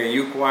singer in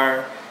youth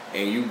choir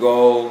and you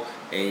go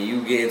and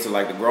you get into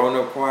like the grown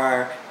up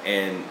choir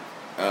and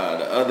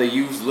the other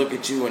youths look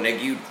at you and they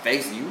give you the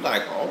face and you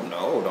like, oh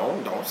no,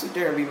 don't sit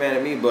there and be mad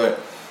at me. But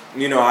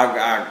you know,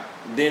 I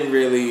didn't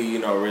really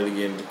really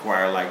get into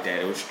choir like that.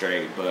 It was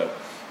straight, but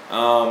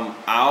I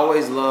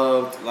always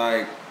loved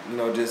like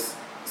just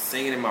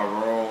singing in my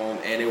room,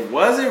 and it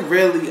wasn't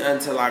really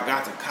until I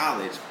got to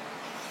college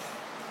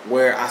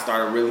where I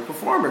started really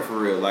performing for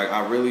real. Like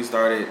I really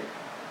started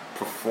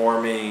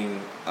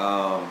performing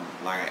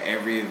like at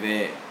every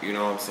event, you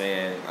know what I'm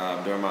saying,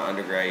 during my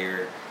undergrad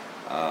year.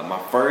 My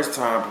first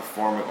time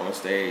performing on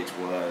stage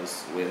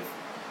was with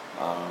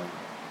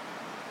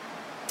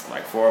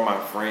like 4 of my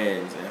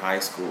friends in high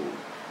school,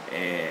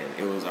 and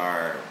it was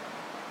our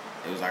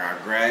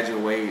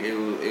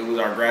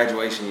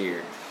graduation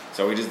year.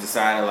 So we just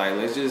decided like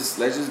let's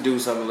just do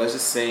something, let's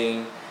just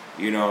sing,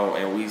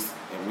 and we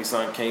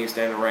sung Can You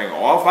Stand the Rain,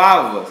 all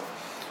 5 of us.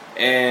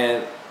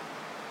 And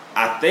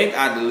I think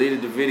I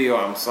deleted the video.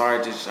 I'm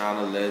sorry to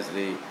Shauna,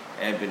 Leslie,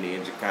 Ebony,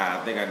 and Jakai.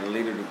 I think I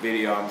deleted the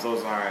video. I'm so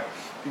sorry.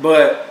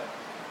 But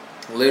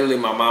literally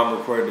my mom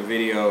recorded the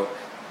video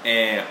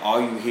and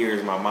all you hear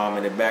is my mom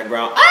in the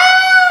background.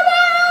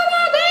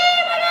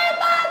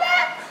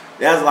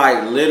 That's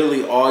like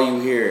literally all you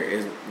hear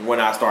is when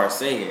I start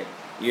singing,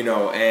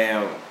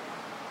 and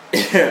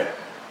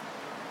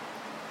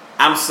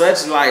I'm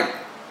such a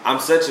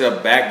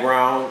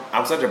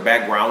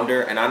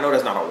backgrounder, and I know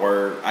that's not a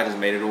word. I just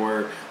made it a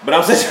word. But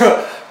I'm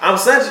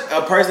such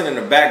a person in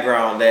the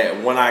background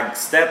that when I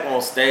step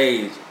on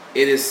stage,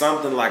 it is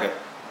something like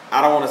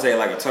I don't want to say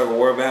like a tug of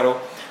war battle,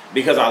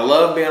 because I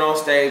love being on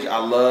stage. I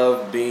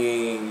love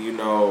being,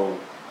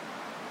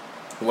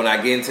 when I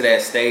get into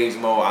that stage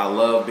mode, I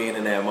love being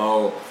in that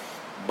mode.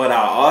 But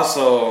I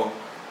also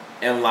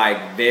am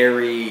like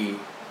very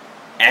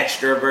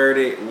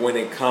extroverted when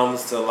it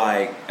comes to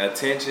like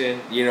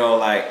attention.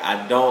 Like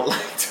I don't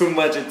like too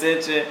much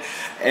attention.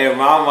 And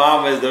my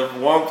mom is the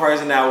one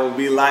person that will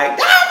be like,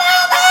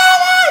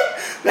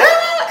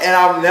 and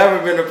I've never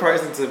been the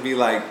person to be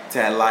like, to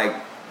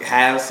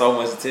have so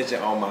much attention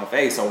on my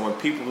face. So when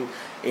people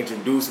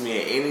introduce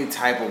me in any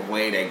type of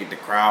way that get the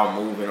crowd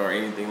moving or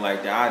anything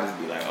like that, I just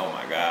be like, oh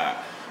my God.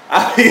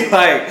 I be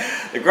like,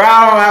 the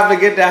crowd don't have to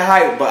get that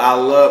hype, but I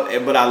love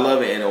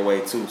it in a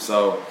way too.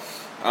 So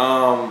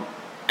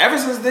ever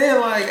since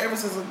then, ever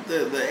since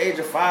the age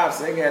of 5,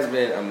 singing has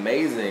been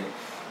amazing.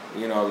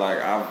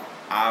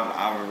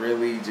 I've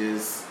really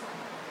just,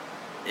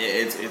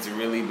 it's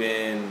really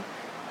been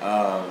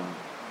a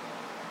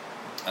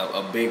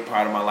big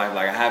part of my life.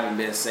 Like I haven't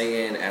been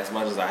singing as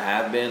much as I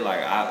have been.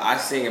 Like I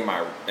sing in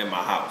my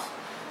house.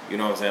 You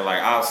know what I'm saying?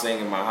 Like I'll sing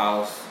in my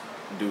house,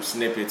 do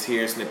snippets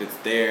here, snippets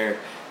there.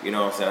 You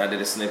know what I'm saying? I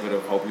did a snippet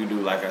of Hope You Do,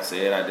 like I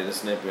said. I did a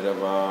snippet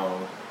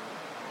of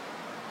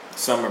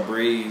Summer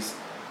Breeze.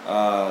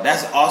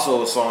 That's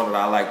also a song that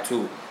I like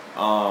too.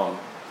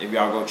 If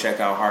y'all go check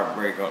out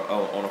Heartbreak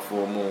on a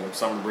Full Moon,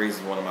 Summer Breeze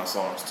is one of my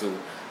songs too.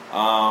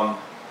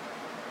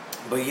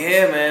 But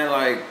yeah, man,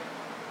 like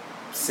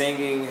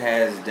singing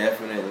has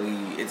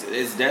definitely,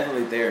 it's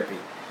definitely therapy.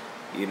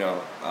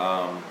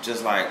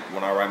 Just like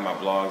when I write my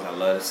blogs, I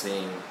love to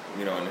sing,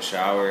 in the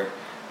shower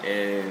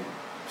and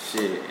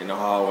shit, in the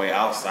hallway,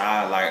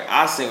 outside. Like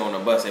I sing on the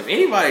bus. If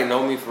anybody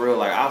know me for real,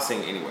 like I'll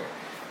sing anywhere.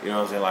 You know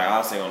what I'm saying? Like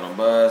I'll sing on the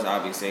bus.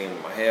 I'll be singing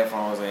with my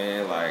headphones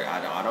in. Like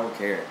I don't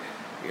care.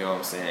 You know what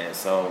I'm saying?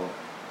 So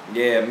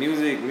yeah,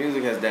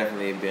 music has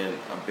definitely been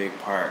a big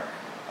part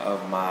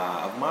of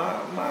my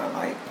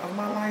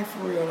life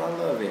for real, and I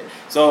love it.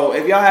 So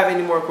if y'all have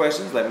any more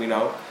questions, let me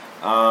know.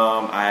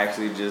 I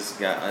actually just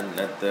got did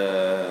I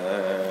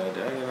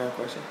get another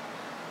question?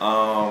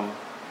 Cause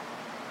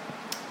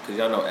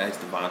y'all know ex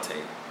DeVonta.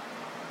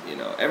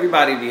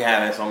 Everybody be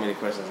having so many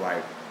questions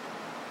like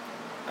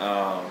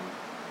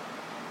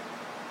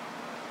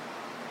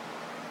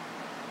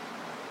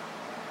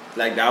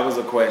that was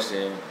a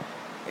question,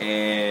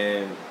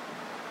 and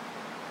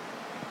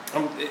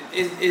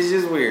it's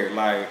just weird.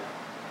 Like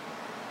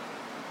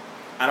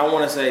I don't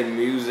want to say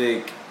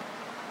music,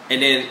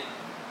 and then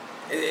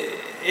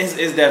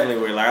it's definitely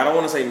weird. Like I don't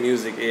want to say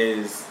music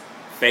is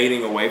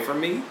fading away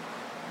from me,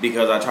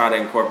 because I try to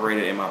incorporate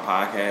it in my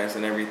podcast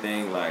and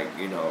everything. Like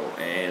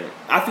and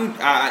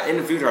in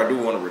the future I do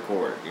want to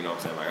record. You know what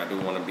I'm saying? Like I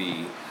do want to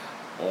be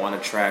on a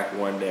track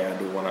one day. I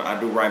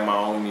do write my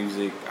own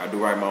music. I do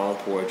write my own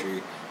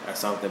poetry. That's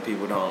something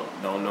people don't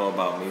know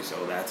about me,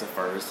 so that's a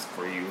first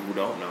for you who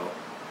don't know.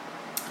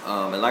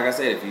 And like I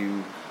said, if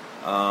you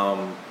are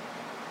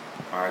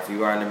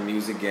in the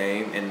music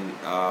game, and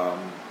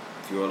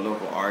if you're a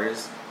local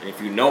artist, and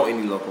if you know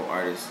any local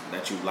artists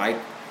that you like,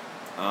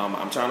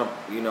 I'm trying to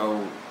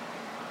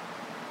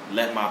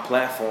let my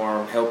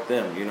platform help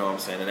them. You know what I'm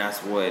saying? And that's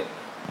what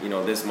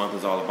this month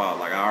is all about.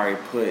 Like, I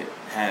already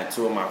had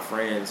two of my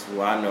friends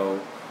who I know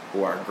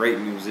who are great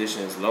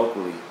musicians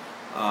locally,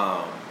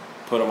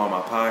 put them on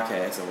my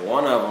podcast, and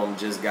one of them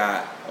just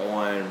got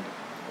on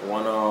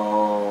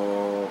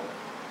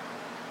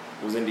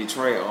was in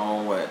Detroit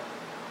on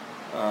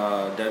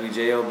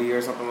WJLB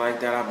or something like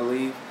that, I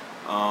believe.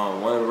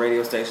 One of the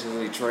radio stations in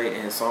Detroit,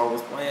 and his song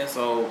was playing,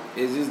 so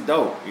it's just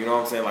dope. You know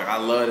what I'm saying? Like, I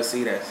love to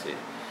see that shit.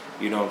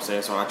 You know what I'm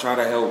saying? So I try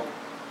to help.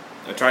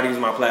 I try to use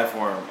my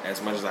platform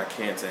as much as I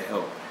can to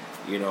help.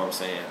 You know what I'm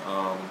saying?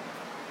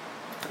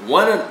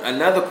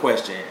 Another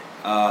question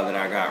that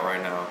I got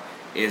right now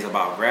is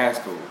about grad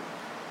school,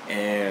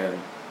 and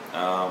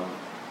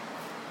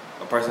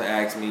a person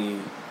asked me,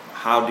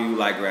 how do you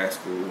like grad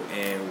school,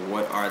 and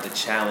what are the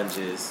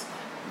challenges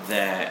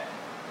that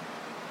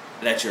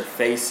you're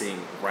facing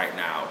right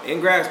now in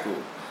grad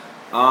school?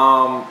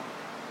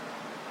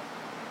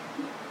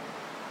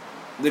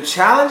 The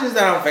challenges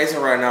that I'm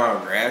facing right now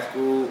in grad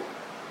school,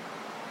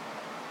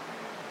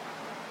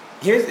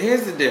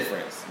 here's the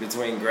difference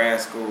between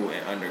grad school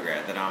and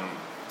undergrad that I'm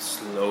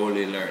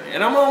slowly learning.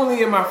 And I'm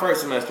only in my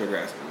first semester of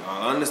grad school.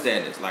 I'll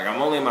understand this. Like,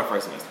 I'm only in my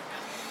first semester.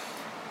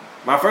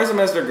 My first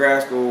semester of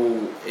grad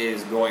school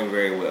is going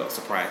very well,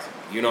 surprisingly.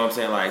 You know what I'm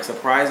saying? Like,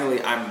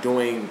 surprisingly, I'm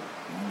doing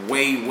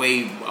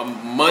way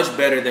much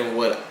better than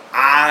what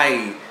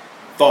I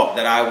thought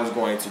that I was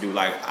going to do.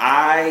 Like,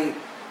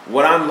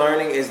 what I'm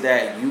learning is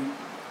that you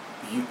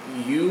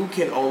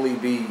can only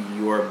be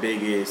your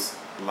biggest,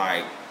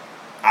 like,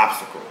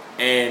 obstacle.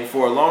 And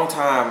for a long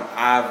time,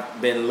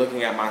 I've been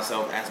looking at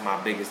myself as my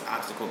biggest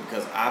obstacle,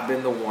 because I've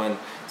been the one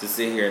to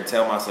sit here and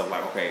tell myself,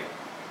 like, okay,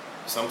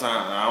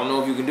 sometimes I don't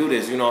know if you can do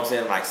this, you know what I'm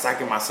saying? Like,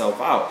 psyching myself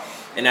out.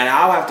 And then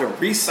I'll have to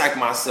re-psych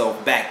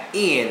myself back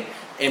in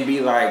and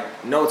be like,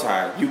 no,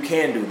 Ty, you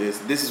can do this.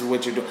 This is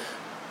what you're doing.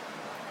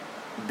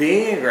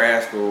 Being in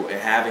grad school and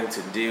having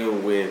to deal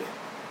with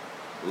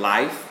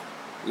life,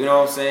 you know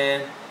what I'm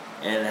saying?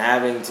 And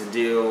having to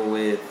deal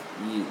with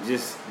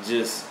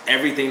just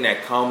everything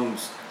that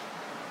comes,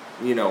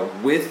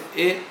 with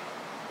it,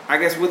 I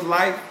guess, with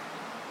life,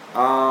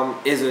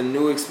 is a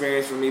new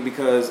experience for me,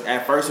 because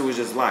at first it was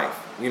just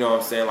life. You know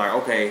what I'm saying? Like,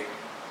 okay,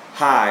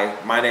 hi,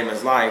 my name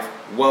is Life.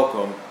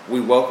 Welcome.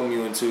 We welcome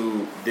you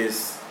into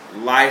this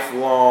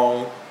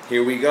lifelong,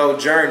 here we go,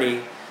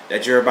 journey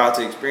that you're about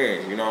to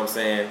experience. You know what I'm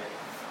saying?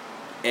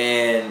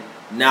 And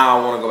now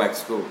I want to go back to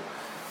school.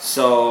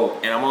 So,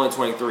 and I'm only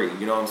 23,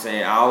 you know what I'm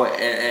saying? I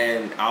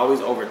always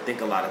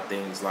overthink a lot of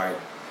things, like,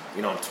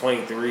 I'm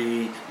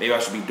 23, maybe I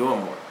should be doing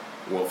more.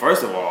 Well,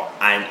 first of all,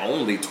 I'm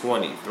only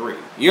 23.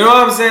 You know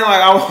what I'm saying?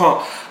 Like,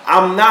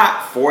 I'm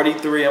not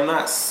 43, I'm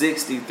not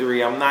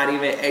 63, I'm not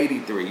even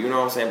 83, you know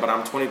what I'm saying? But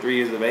I'm 23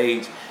 years of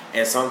age,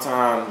 and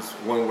sometimes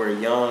when we're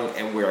young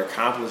and we're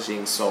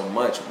accomplishing so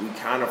much,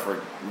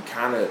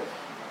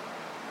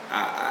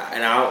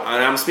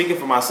 I'm speaking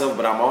for myself,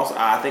 but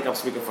I think I'm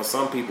speaking for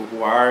some people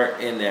who are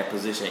in that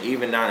position,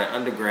 even not in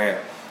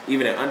undergrad.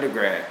 Even in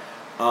undergrad,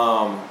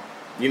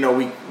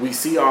 we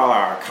see all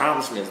our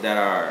accomplishments that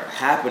are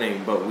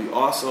happening, but we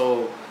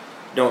also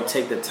don't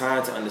take the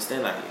time to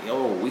understand, like,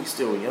 yo, we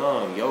still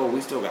young, yo, we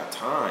still got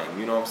time.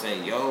 You know what I'm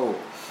saying? Yo,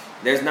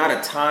 there's not a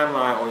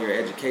timeline on your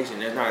education.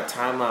 There's not a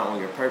timeline on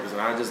your purpose.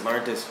 And I just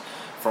learned this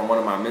from one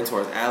of my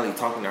mentors, Allie.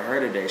 Talking to her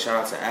today.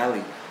 Shout out to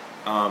Allie.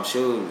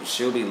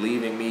 She'll be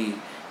leaving me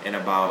in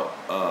about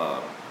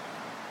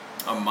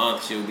a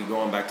month. She'll be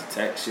going back to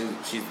tech.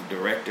 She's the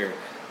director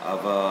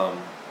of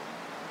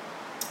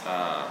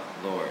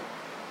Lord.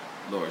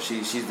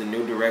 She's the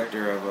new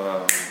director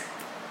of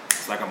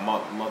it's like a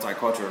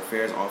multicultural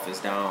affairs office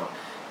down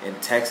in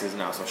Texas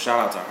now. So shout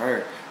out to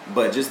her.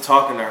 But just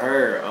talking to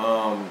her,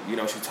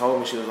 she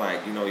told me, she was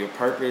like, your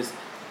purpose.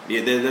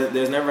 Yeah,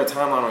 there's never a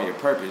timeline on your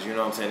purpose. You know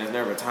what I'm saying? There's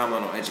never a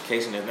timeline on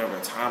education. There's never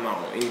a timeline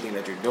on anything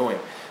that you're doing.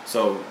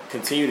 So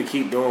continue to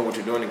keep doing what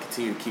you're doing and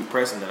continue to keep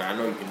pressing that. I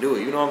know you can do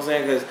it. You know what I'm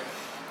saying? Because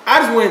I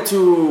just went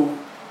to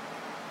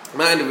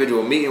my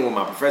individual meeting with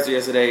my professor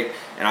yesterday,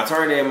 and I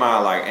turned in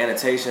my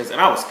annotations, and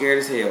I was scared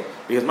as hell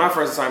because my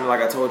first assignment, like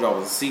I told you, I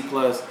was a C+,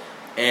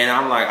 and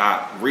I'm like,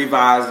 I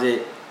revised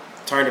it,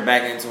 turned it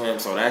back into him,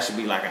 so that should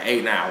be like an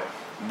 8 now.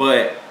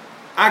 But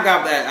I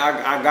got that.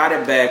 I got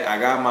it back. I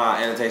got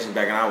my annotation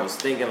back, and I was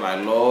thinking,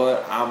 like, Lord,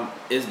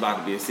 it's about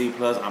to be a C+.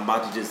 I'm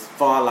about to just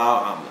fall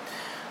out.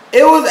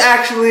 It was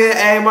actually an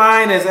A-,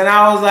 and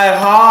I was like,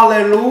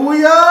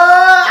 hallelujah.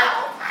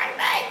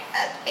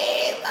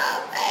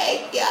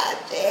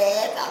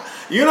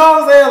 You know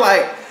what I'm saying?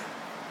 Like,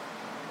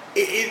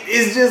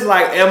 it's just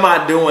like, am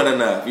I doing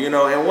enough?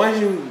 And once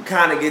you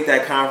kind of get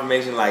that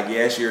confirmation, like,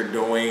 yes, you're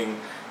doing,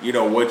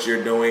 what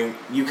you're doing,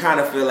 you kind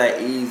of feel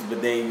at ease,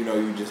 but then,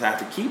 you just have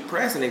to keep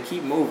pressing and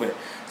keep moving.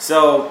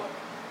 So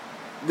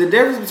the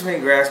difference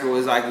between grad school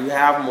is, like, you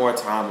have more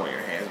time on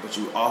your hands, but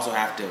you also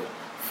have to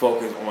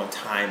focus on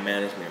time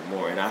management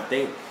more. And I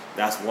think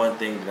that's one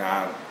thing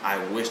that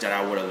I wish that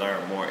I would have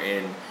learned more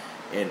in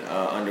in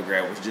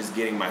undergrad was just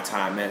getting my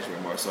time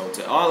management more. So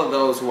to all of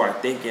those who are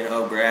thinking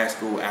of grad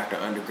school after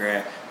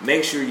undergrad,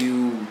 make sure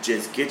you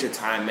just get your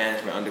time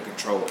management under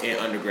control in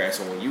undergrad.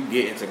 So when you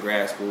get into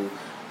grad school,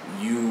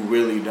 you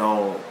really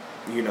don't,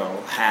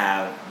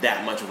 have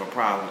that much of a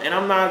problem. And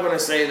I'm not gonna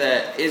say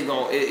that it's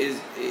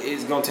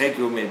gonna take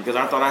you a minute, because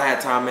I thought I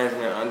had time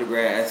management in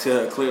undergrad,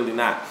 until clearly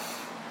not.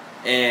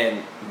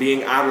 And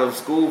being out of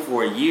school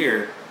for a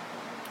year,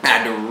 I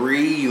had to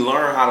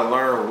relearn how to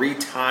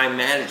re-time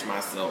manage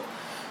myself.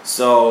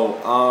 So,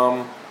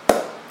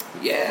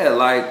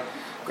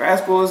 grad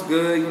school is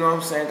good, you know what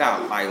I'm saying?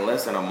 Got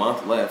less than a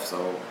month left,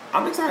 so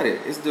I'm excited.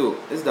 It's dope.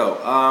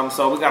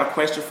 So we got a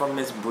question from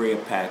Miss Bria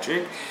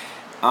Patrick.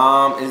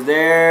 Is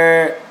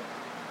there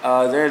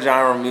a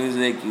genre of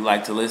music you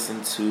like to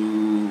listen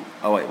to?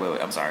 Oh, wait,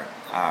 I'm sorry.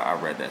 I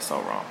read that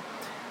so wrong.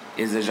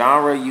 Is the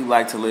genre you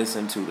like to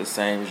listen to the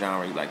same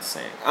genre you like to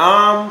sing?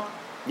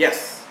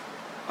 Yes.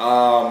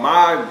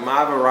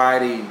 My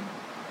variety,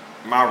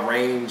 my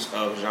range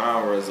of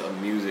genres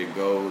of music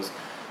goes,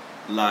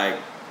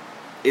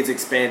 it's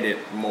expanded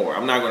more.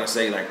 I'm not gonna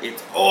say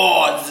it's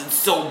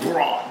so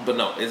broad, but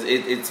no,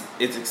 it's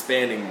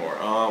expanding more.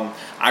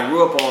 I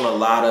grew up on a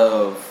lot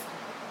of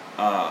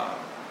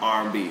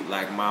R&B.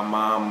 Like my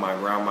mom, my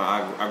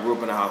grandma. I grew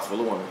up in a house full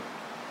of women.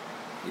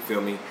 You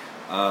feel me?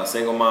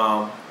 Single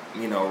mom.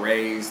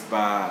 Raised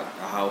by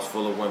a house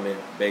full of women,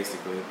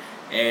 basically.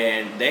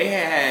 And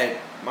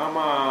my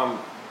mom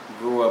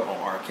grew up on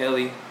R.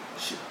 Kelly.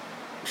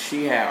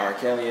 She had R.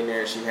 Kelly in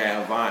there. She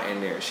had Avant in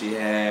there. She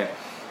had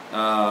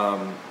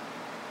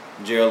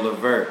Gerald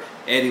Levert,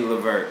 Eddie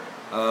Levert,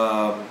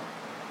 the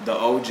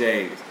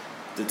OJs,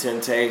 the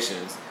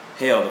Temptations,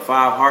 hell, the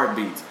Five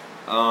Heartbeats.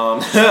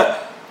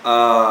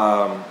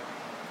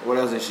 What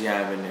else did she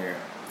have in there?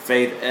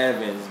 Faith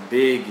Evans,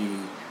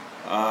 Biggie.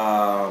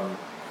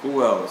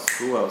 Who else?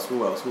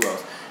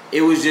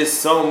 It was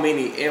just so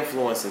many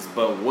influences,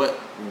 but what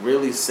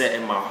really set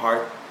in my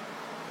heart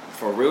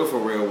for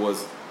real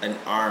was an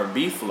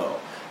R&B flow.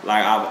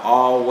 I've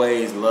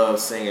always loved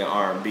singing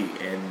R&B,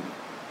 and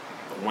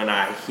when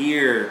I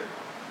hear,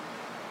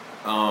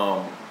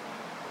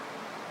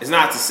 it's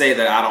not to say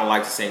that I don't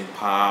like to sing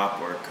pop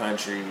or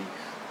country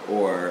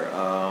or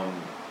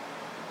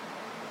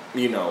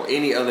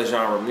any other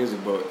genre of music,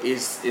 but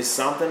it's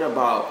something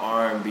about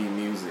R&B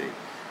music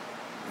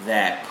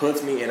that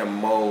puts me in a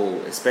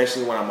mode,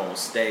 especially when I'm on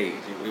stage.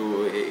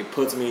 It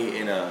puts me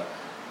in a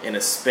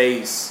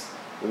space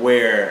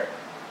where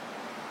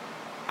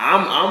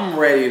I'm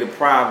ready to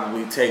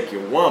probably take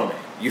your woman.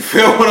 You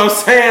feel what I'm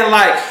saying?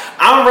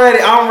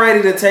 I'm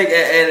ready to take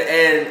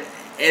and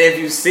if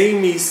you've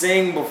seen me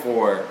sing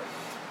before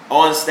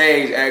on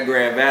stage at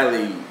Grand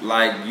Valley,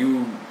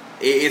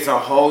 it's a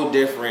whole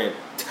different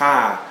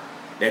Ty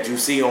that you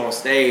see on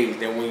stage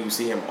than when you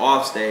see him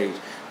off stage.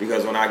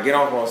 Because when I get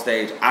off on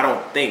stage, I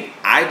don't think.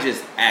 I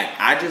just act.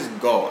 I just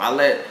go. I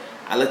let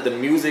the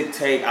music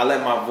take. I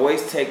let my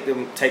voice take the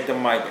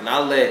mic, and I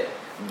let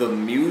the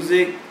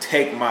music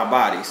take my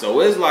body. So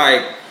it's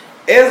like,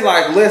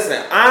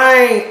 listen,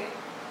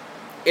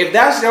 if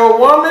that's your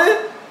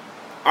woman,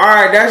 all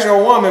right, that's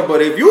your woman.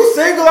 But if you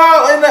single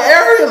out in the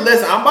area,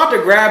 listen, I'm about to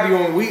grab you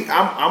and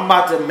I'm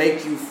about to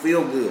make you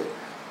feel good.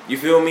 You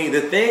feel me?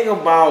 The thing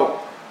about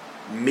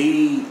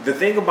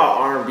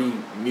R&B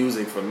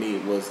music for me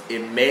was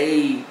it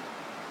made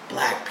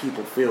black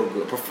people feel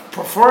good,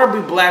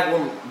 preferably black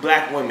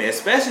women,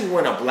 especially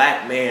when a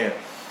black man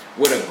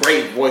with a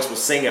great voice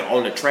was singing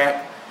on the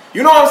track.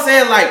 You know what I'm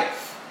saying?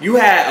 You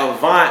had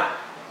Avant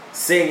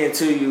singing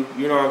to you,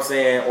 you know what I'm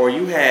saying? Or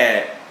you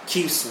had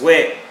Keith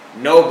Sweat,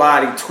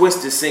 Nobody,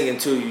 Twisted singing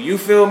to you. You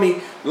feel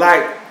me?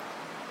 That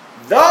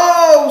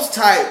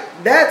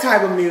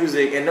type of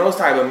music and those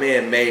type of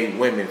men made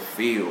women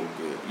feel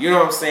good. You know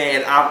what I'm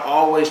saying? I've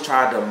always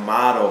tried to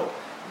model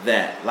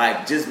that.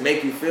 Just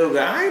make you feel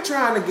good. I ain't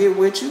trying to get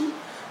with you.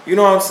 You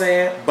know what I'm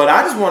saying? But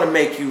I just want to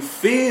make you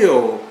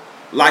feel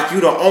like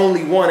you're the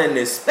only one in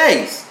this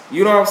space.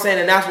 You know what I'm saying?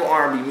 And that's what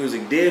R&B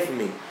music did for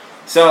me.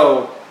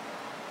 So,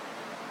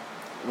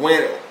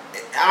 I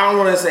don't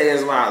want to say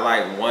it's not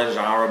one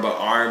genre, but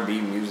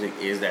R&B music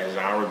is that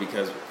genre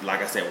because,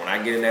 like I said, when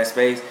I get in that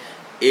space,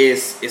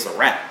 it's a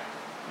rap.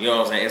 You know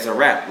what I'm saying? It's a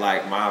rap.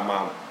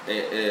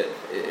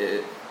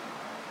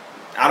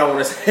 I don't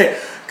want to say,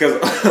 because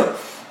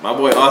my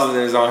boy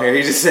Austin is on here.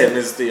 He just said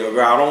Mrs. Steal Your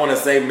Girl. I don't want to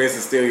say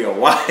Mrs. Steal Your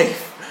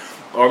Wife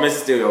or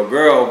Mrs. Steal Your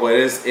Girl, but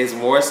it's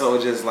more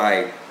so just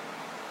I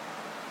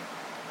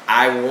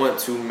want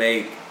to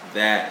make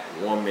that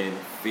woman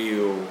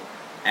feel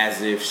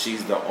as if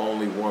she's the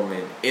only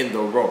woman in the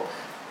room.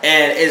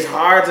 And it's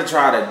hard to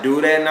try to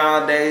do that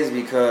nowadays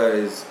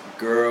because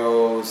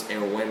girls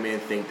and women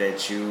think that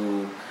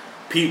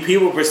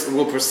people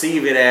will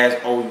perceive it as,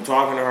 oh, you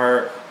talking to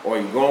her, or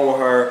you going with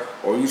her,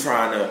 or you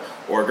trying to,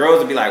 or girls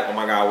will be like, oh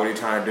my God, what are you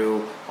trying to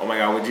do? Oh my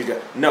God, what you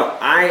do? No,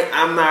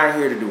 I'm not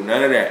here to do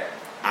none of that.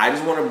 I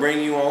just want to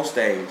bring you on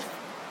stage,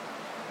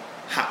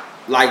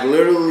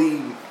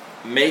 literally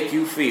make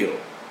you feel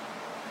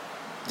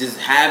just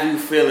have you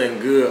feeling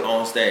good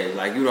on stage.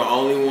 Like you the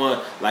only one.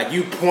 Like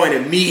you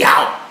pointed me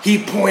out. He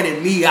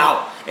pointed me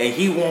out, and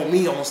he want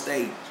me on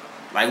stage.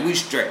 Like we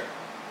straight.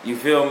 You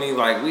feel me?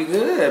 Like we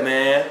good,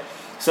 man.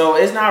 So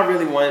it's not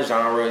really one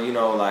genre. You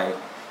know, like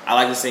I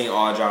like to sing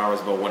all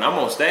genres, but when I'm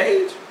on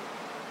stage,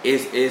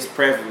 it's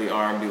preferably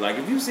R&B. Like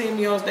if you see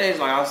me on stage,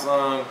 like I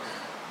sung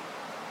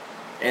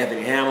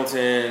Anthony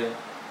Hamilton,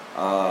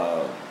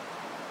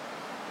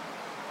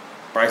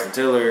 Bryson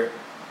Tiller,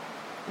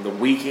 The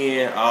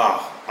Weeknd.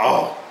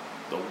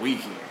 The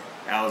Weeknd.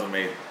 That was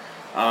amazing.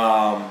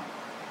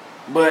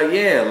 But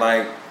yeah,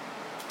 like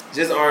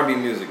just R&B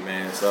music,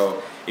 man.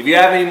 So if you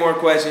have any more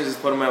questions,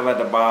 just put them up at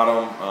the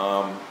bottom.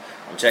 I'm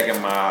checking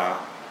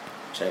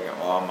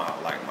all my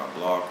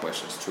blog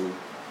questions too.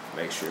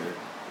 Make sure,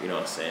 you know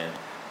what I'm saying.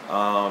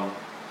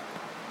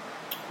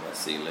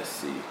 Let's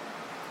see.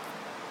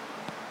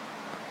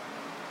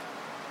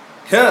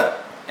 Huh.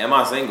 Am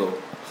I single?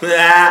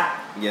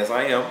 Yes,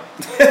 I am.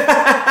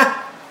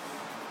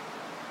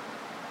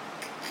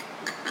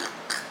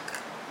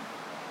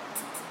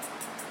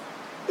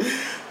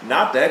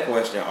 Not that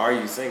question. Are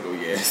you single?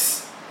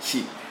 Yes.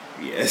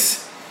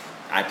 Yes.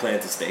 I plan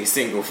to stay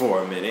single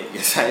for a minute.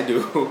 Yes, I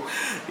do.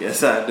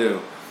 Yes, I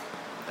do.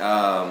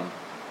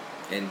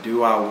 And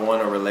do I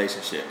want a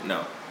relationship?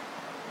 No.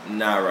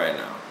 Not right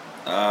now.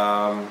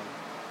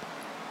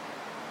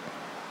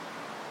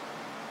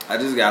 I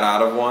just got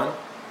out of one.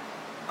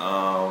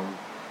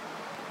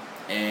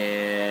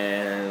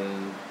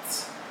 And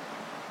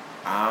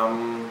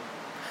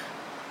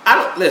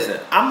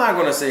I'm not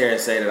gonna sit here and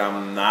say that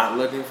I'm not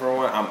looking for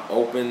one. I'm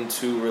open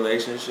to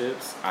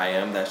relationships. I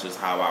am. That's just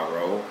how I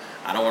roll.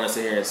 I don't want to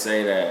sit here and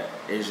say that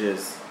it's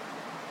just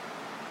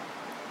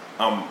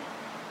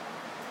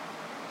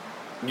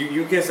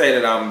you can say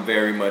that I'm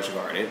very much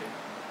guarded,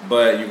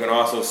 but you can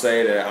also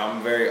say that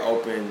I'm very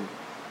open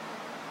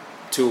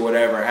to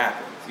whatever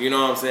happens. You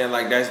know what I'm saying?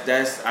 Like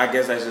that's I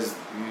guess that's just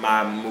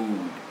my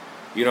mood.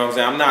 You know what I'm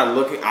saying? I'm not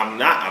looking.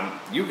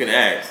 You can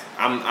ask.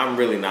 I'm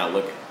really not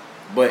looking.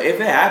 But if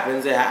it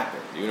happens, it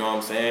happens. You know what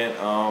I'm saying?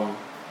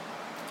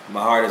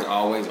 My heart is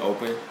always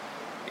open.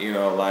 You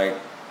know, like,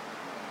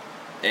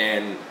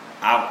 and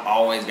I've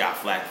always got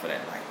flack for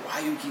that. Like, why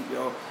you keep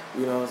your,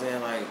 you know what I'm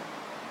saying? Like,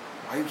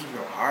 why you keep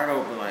your heart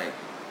open? Like,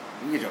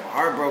 you get your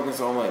heart broken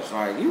so much.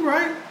 Like, you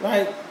right.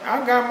 Like,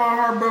 I got my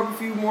heart broken a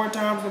few more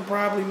times than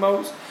probably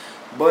most.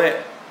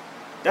 But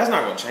that's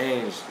not going to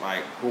change,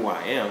 like, who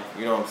I am.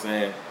 You know what I'm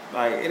saying?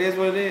 Like, it is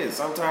what it is.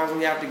 Sometimes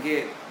we have to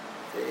get,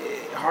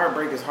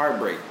 heartbreak is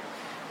heartbreak.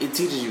 It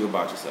teaches you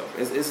about yourself.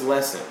 It's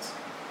lessons.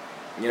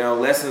 You know,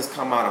 lessons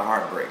come out of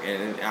heartbreak.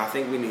 And I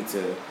think we need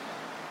to,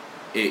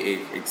 I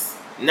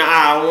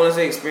don't want to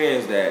say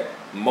experience that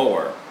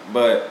more.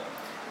 But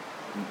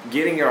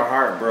getting your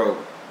heart broke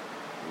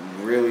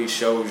really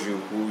shows you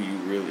who you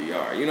really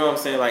are. You know what I'm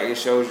saying? Like, it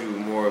shows you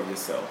more of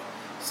yourself.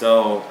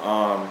 So,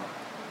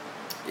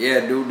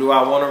 yeah, do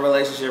I want a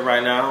relationship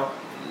right now?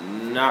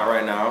 Not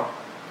right now.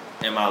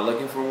 Am I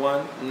looking for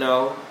one?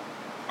 No.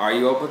 Are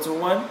you open to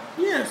one?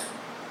 Yes.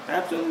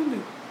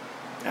 Absolutely.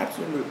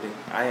 Absolutely.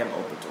 I am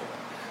open to it.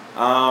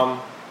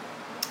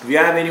 If you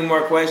have any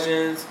more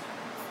questions,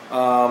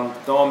 throw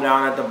them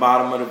down at the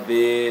bottom of the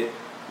vid.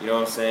 You know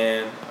what I'm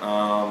saying?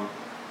 I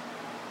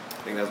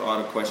think that's all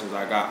the questions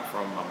I got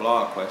from my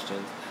blog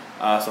questions.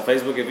 So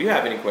Facebook, if you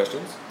have any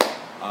questions,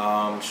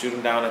 shoot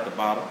them down at the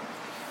bottom.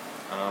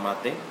 I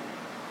think.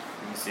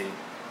 Let me see.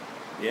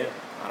 Yeah,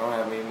 I don't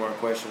have any more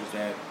questions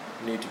that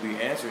need to be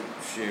answered.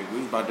 Shit, we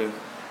was about to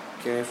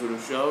cancel the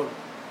show.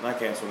 Not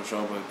cancel the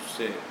show, but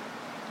shit,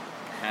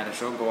 had the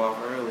show go off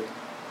early.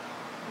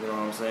 You know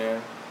what I'm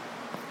saying?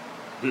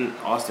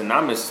 Austin,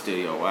 I miss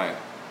Studio White.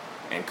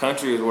 And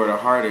country is where the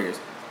heart is.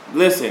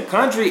 Listen,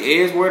 country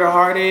is where the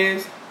heart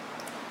is,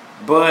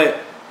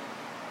 but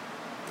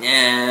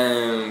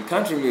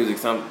country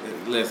music,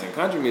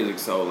 country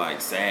music's so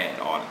like sad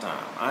all the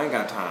time. I ain't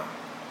got time.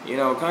 You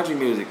know, country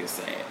music is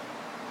sad.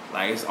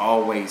 Like, it's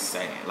always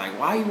sad. Like,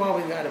 why you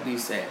always gotta be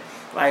sad?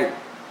 Like,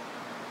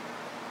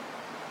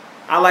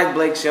 I like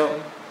Blake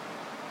Shelton.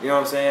 You know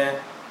what I'm saying?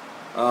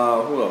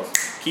 Who else?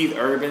 Keith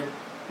Urban.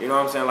 You know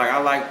what I'm saying? Like,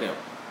 I like them.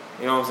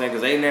 You know what I'm saying?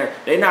 Because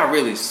they not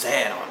really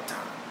sad all the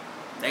time.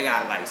 They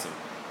got like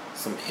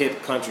some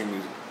hip country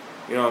music.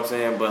 You know what I'm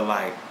saying? But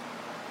like,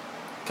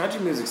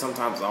 country music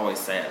sometimes is always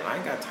sad. And I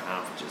ain't got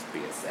time for just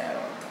being sad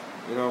all the time.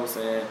 You know what I'm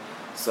saying?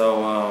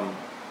 So,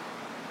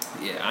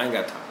 yeah, I ain't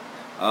got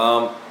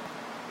time.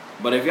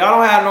 But if y'all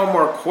don't have no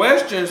more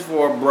questions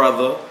for a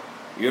brother,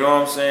 you know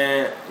what I'm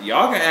saying?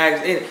 Y'all can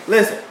ask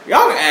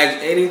y'all can ask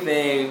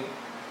anything,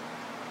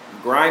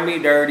 grimy,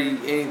 dirty,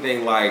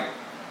 anything. Like,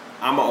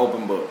 I'm an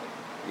open book.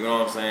 You know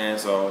what I'm saying?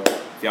 So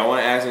if y'all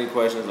want to ask any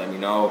questions, let me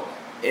know.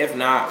 If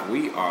not,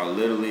 we are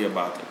literally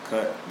about to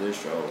cut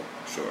this show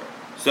short.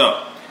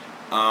 So,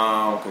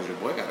 because your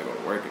boy got to go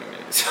to work in a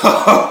minute.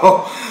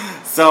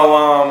 So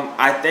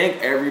I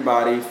thank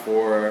everybody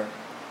for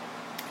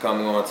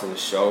coming on to the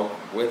show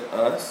with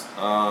us.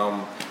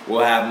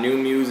 We'll have new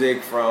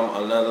music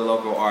from another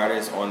local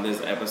artist on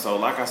this episode.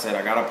 Like I said,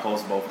 I gotta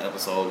post both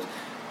episodes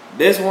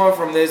this one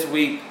from this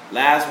week,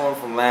 last one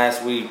from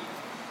last week.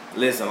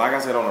 Listen, like I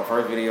said on the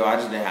first video, I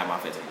just didn't have my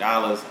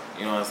 $15.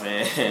 You know what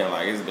I'm saying?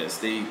 Like, it's been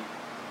steep.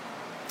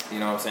 You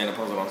know what I'm saying, to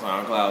post it on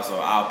SoundCloud. So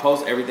I'll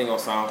post everything on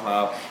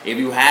SoundCloud. If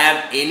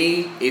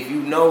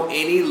you know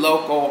any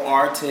local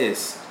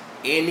artists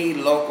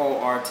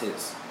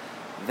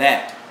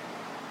that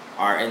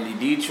are in the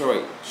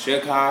Detroit,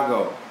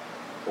 Chicago,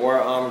 or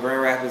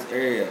Grand Rapids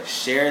area,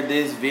 share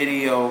this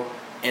video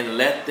and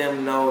let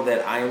them know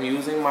that I am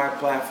using my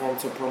platform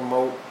to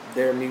promote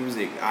their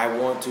music. I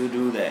want to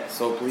do that.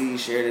 So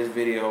please share this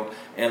video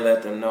and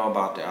let them know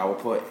about that. I will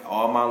put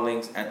all my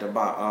links at the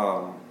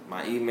bottom,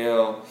 my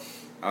email.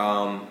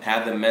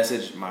 Have them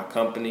message my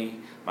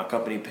company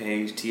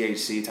page,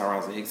 THC,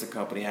 Tyronza Hickson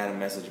Company. Have them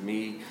message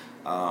me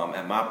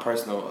at my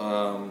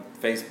personal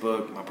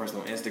Facebook, my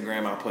personal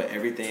Instagram. I'll put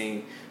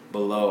everything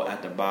below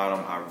at the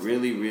bottom. I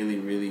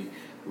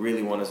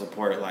really want to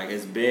support it. Like,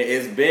 it's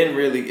been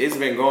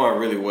going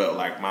really well.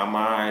 Like, my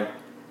mind,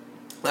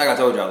 like I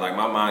told y'all, like,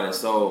 my mind is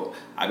so,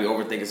 I be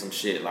overthinking some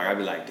shit. Like, I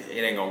be like,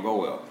 it ain't gonna go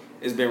well.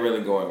 It's been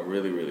really going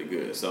really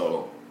good.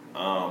 So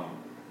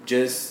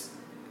just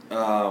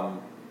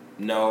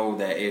know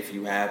that if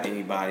you have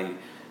anybody,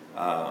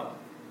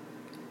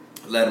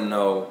 let them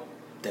know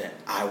that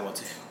I want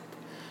to help.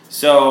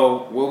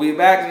 So we'll be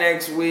back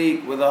next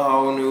week with a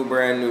whole new,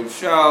 brand new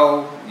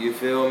show. You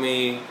feel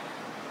me?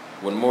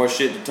 With more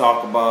shit to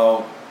talk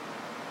about,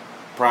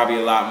 probably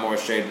a lot more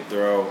shade to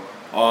throw.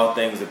 All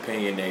things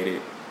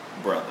opinionated,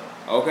 brother.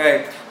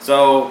 Okay,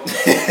 so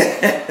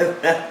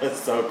that was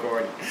so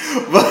corny,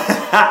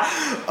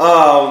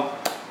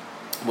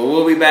 but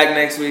we'll be back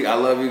next week. I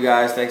love you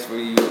guys. Thanks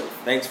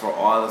for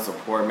all the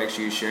support. Make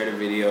sure you share the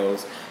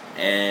videos,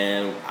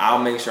 and I'll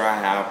make sure I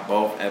have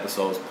both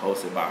episodes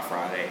posted by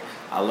Friday.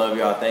 I love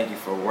y'all. Thank you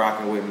for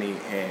rocking with me,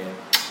 and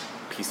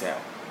peace out.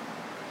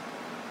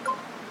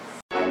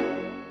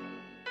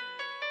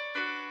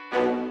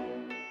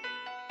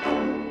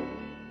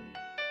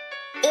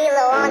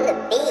 On the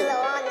beat.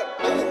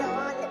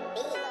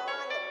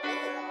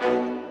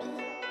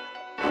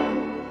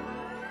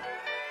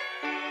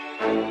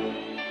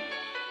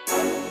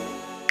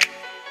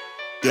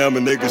 Damn, a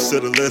nigga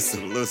should've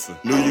listened.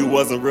 Knew you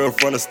wasn't real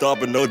from the start,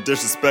 but no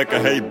disrespect,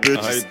 I hate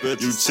bitches.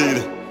 You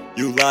cheated,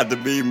 you lied to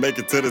me, make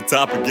it to the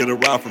top and get a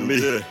ride from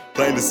me.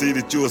 Plain to see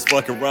that you was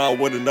fucking around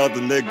with another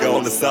nigga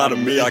on the side of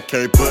me. I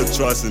can't put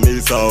trust in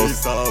these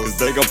hoes, cause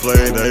they gon'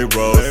 play they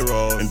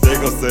roles, and they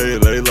gon' say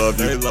they love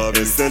you,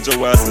 and send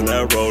your ass in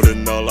that road,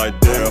 and all like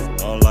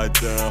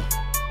damn.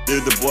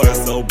 Did the boy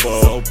so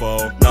bold.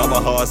 Now my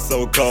heart's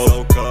so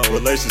cold.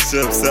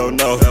 Relationships, hell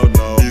no.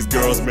 These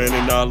girls, man,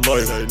 they not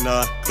loyal.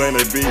 Claim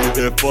they be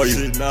there for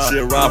you.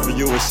 She'll ride for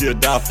you and she'll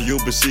die for you,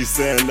 but she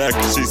saying that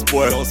cause she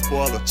spoiled.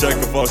 Check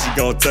her phone, she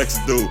gon' text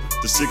a dude.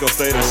 Then she gon'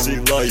 say that she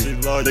love you.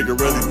 Nigga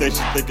really think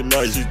she thinking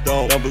of you.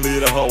 Don't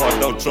believe the hoe, I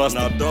don't trust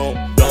her. Don't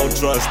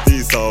trust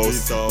these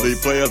hoes. Leave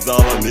players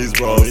all on these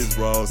roads.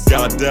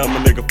 Goddamn, a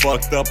nigga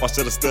fucked up. I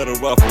should've stood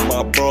her up for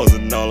my bros,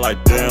 and all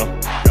like damn.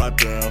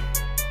 Goddamn.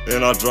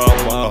 And I dropped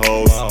my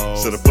hoes.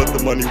 Should've put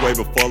the money way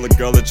before the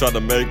girl that tried to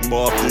make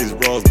more of these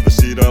roles, but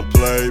she done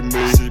played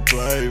me.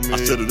 I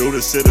should've knew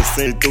this shit and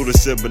seen through the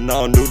shit, but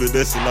now I'm new to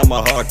this, and I'm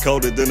a hard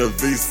coded in a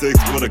V6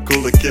 with a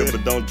cooler kid.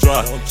 But don't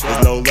try.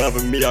 There's no love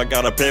in me. I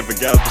gotta pay for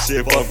gas, but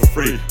shit fuck for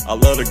free. I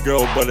love the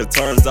girl, but it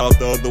turns out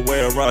the other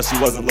way around. She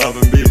wasn't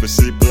loving me, but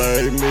she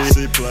played me.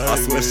 I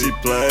swear she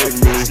played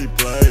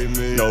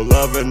me. No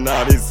loving,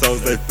 now these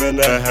hoes they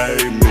finna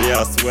hate me.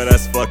 I swear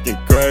that's fucking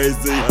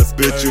crazy.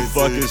 Bitch, you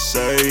fucking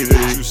shady.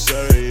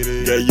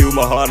 Gave you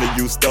my heart and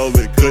you stole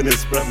it. Couldn't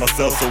express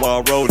myself, so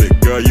I wrote it.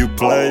 Girl, you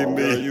play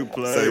me.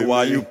 Say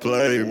why you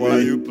play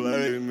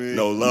me.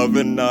 No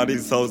loving, now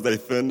these hoes they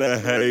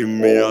finna hate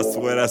me. I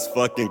swear that's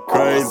fucking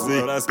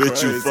crazy.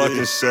 Bitch, you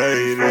fucking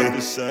shady.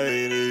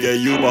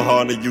 Gave you my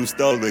heart and you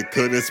stole it.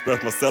 Couldn't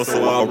express myself,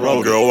 so I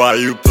wrote it. Girl, why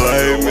you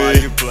play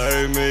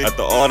me?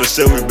 After all the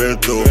shit we been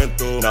through.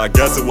 Now I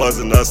guess it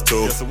wasn't us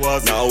two.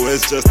 Now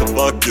it's just a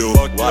fuck you.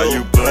 Why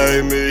you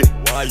play me?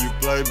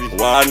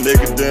 Why a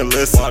nigga didn't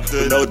listen?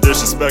 With no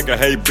disrespect, I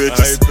hate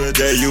bitches.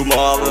 Yeah, you my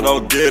all, I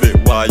don't get it.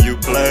 Why you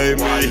play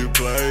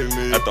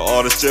me? After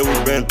all the shit we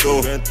been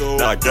through.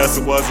 Now I guess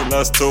it wasn't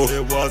us two.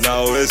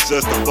 Now it's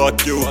just a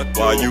fuck you.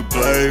 Why you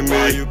play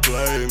me?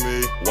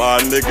 Why a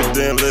nigga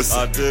didn't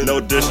listen? No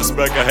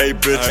disrespect, I hate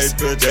bitches.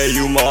 Yeah,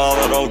 you my all,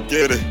 I don't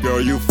get it. Girl,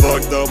 you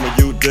fucked up when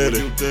you did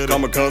it.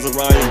 Karma comes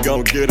around, you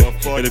gon' get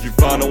it. And if you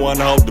find the one,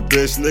 I hope the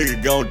bitch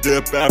nigga gon'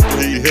 dip after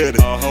he hit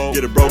it.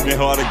 Get a broken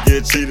heart and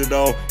get cheated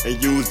on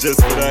and use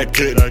just for that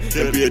kid.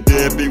 And be a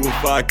deadbeat with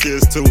 5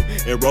 kids too.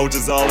 And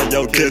roaches all in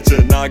your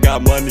kitchen. Now I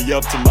got money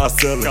up to my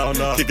ceiling.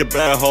 Kicking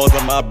bad hoes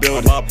on my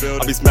building. I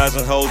be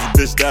smashing hoes and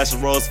bitch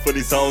dashing rolls for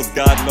these hoes.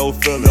 Got no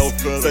feelings.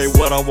 Say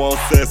what I want,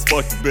 says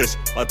fuck the bitch.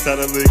 My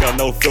talent league got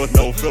no filter.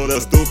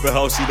 That stupid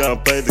hoe, she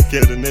done played the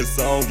kid. And this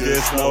song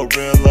gets no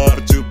real love,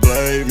 but you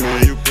play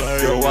me.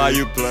 Girl, why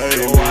you play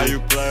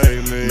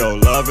me? No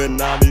loving,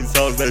 now these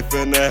hoes they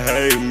finna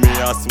hate me.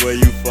 I swear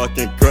you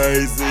fucking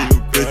crazy.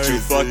 Bitch, you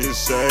fucking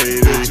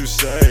shady. Bitch, you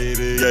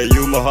shady. Yeah,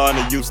 you my heart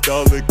and you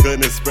stole it.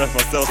 Couldn't express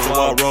myself, so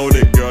I wrote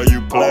it. Girl,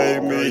 you play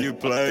me.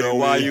 Girl,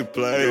 why you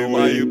play me?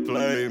 Why you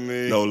play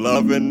me? No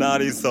loving all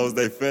these hoes,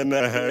 they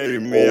finna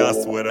hate me. I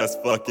swear that's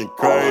fucking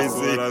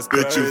crazy.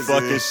 Bitch, you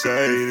fucking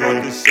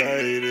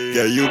shady.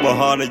 Yeah, you my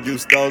heart and you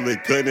stole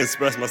it. Couldn't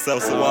express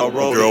myself, so I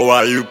wrote it. Girl,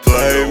 why you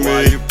play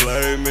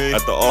me?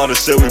 After all the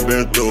shit we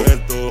been through.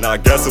 Now I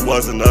guess it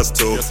wasn't us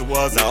two.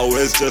 Now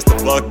it's just to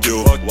fuck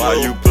you. Why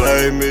you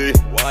play me?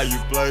 Why you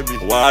play me?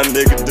 Why a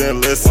nigga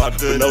didn't listen?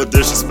 With no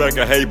disrespect,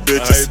 I hate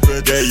bitches.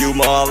 Yeah, you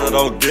my all, I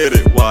don't get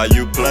it. Why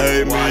you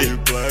play me?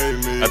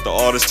 After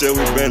all the shit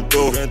we been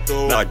through.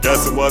 Now I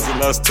guess it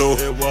wasn't us two.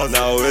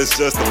 Now it's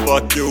just to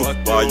fuck you.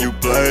 Why you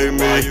play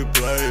me?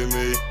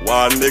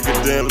 Why a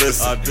nigga didn't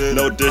listen?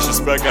 No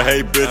disrespect, I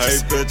hate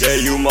bitches. Yeah,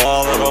 you my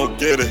all, I don't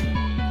get it.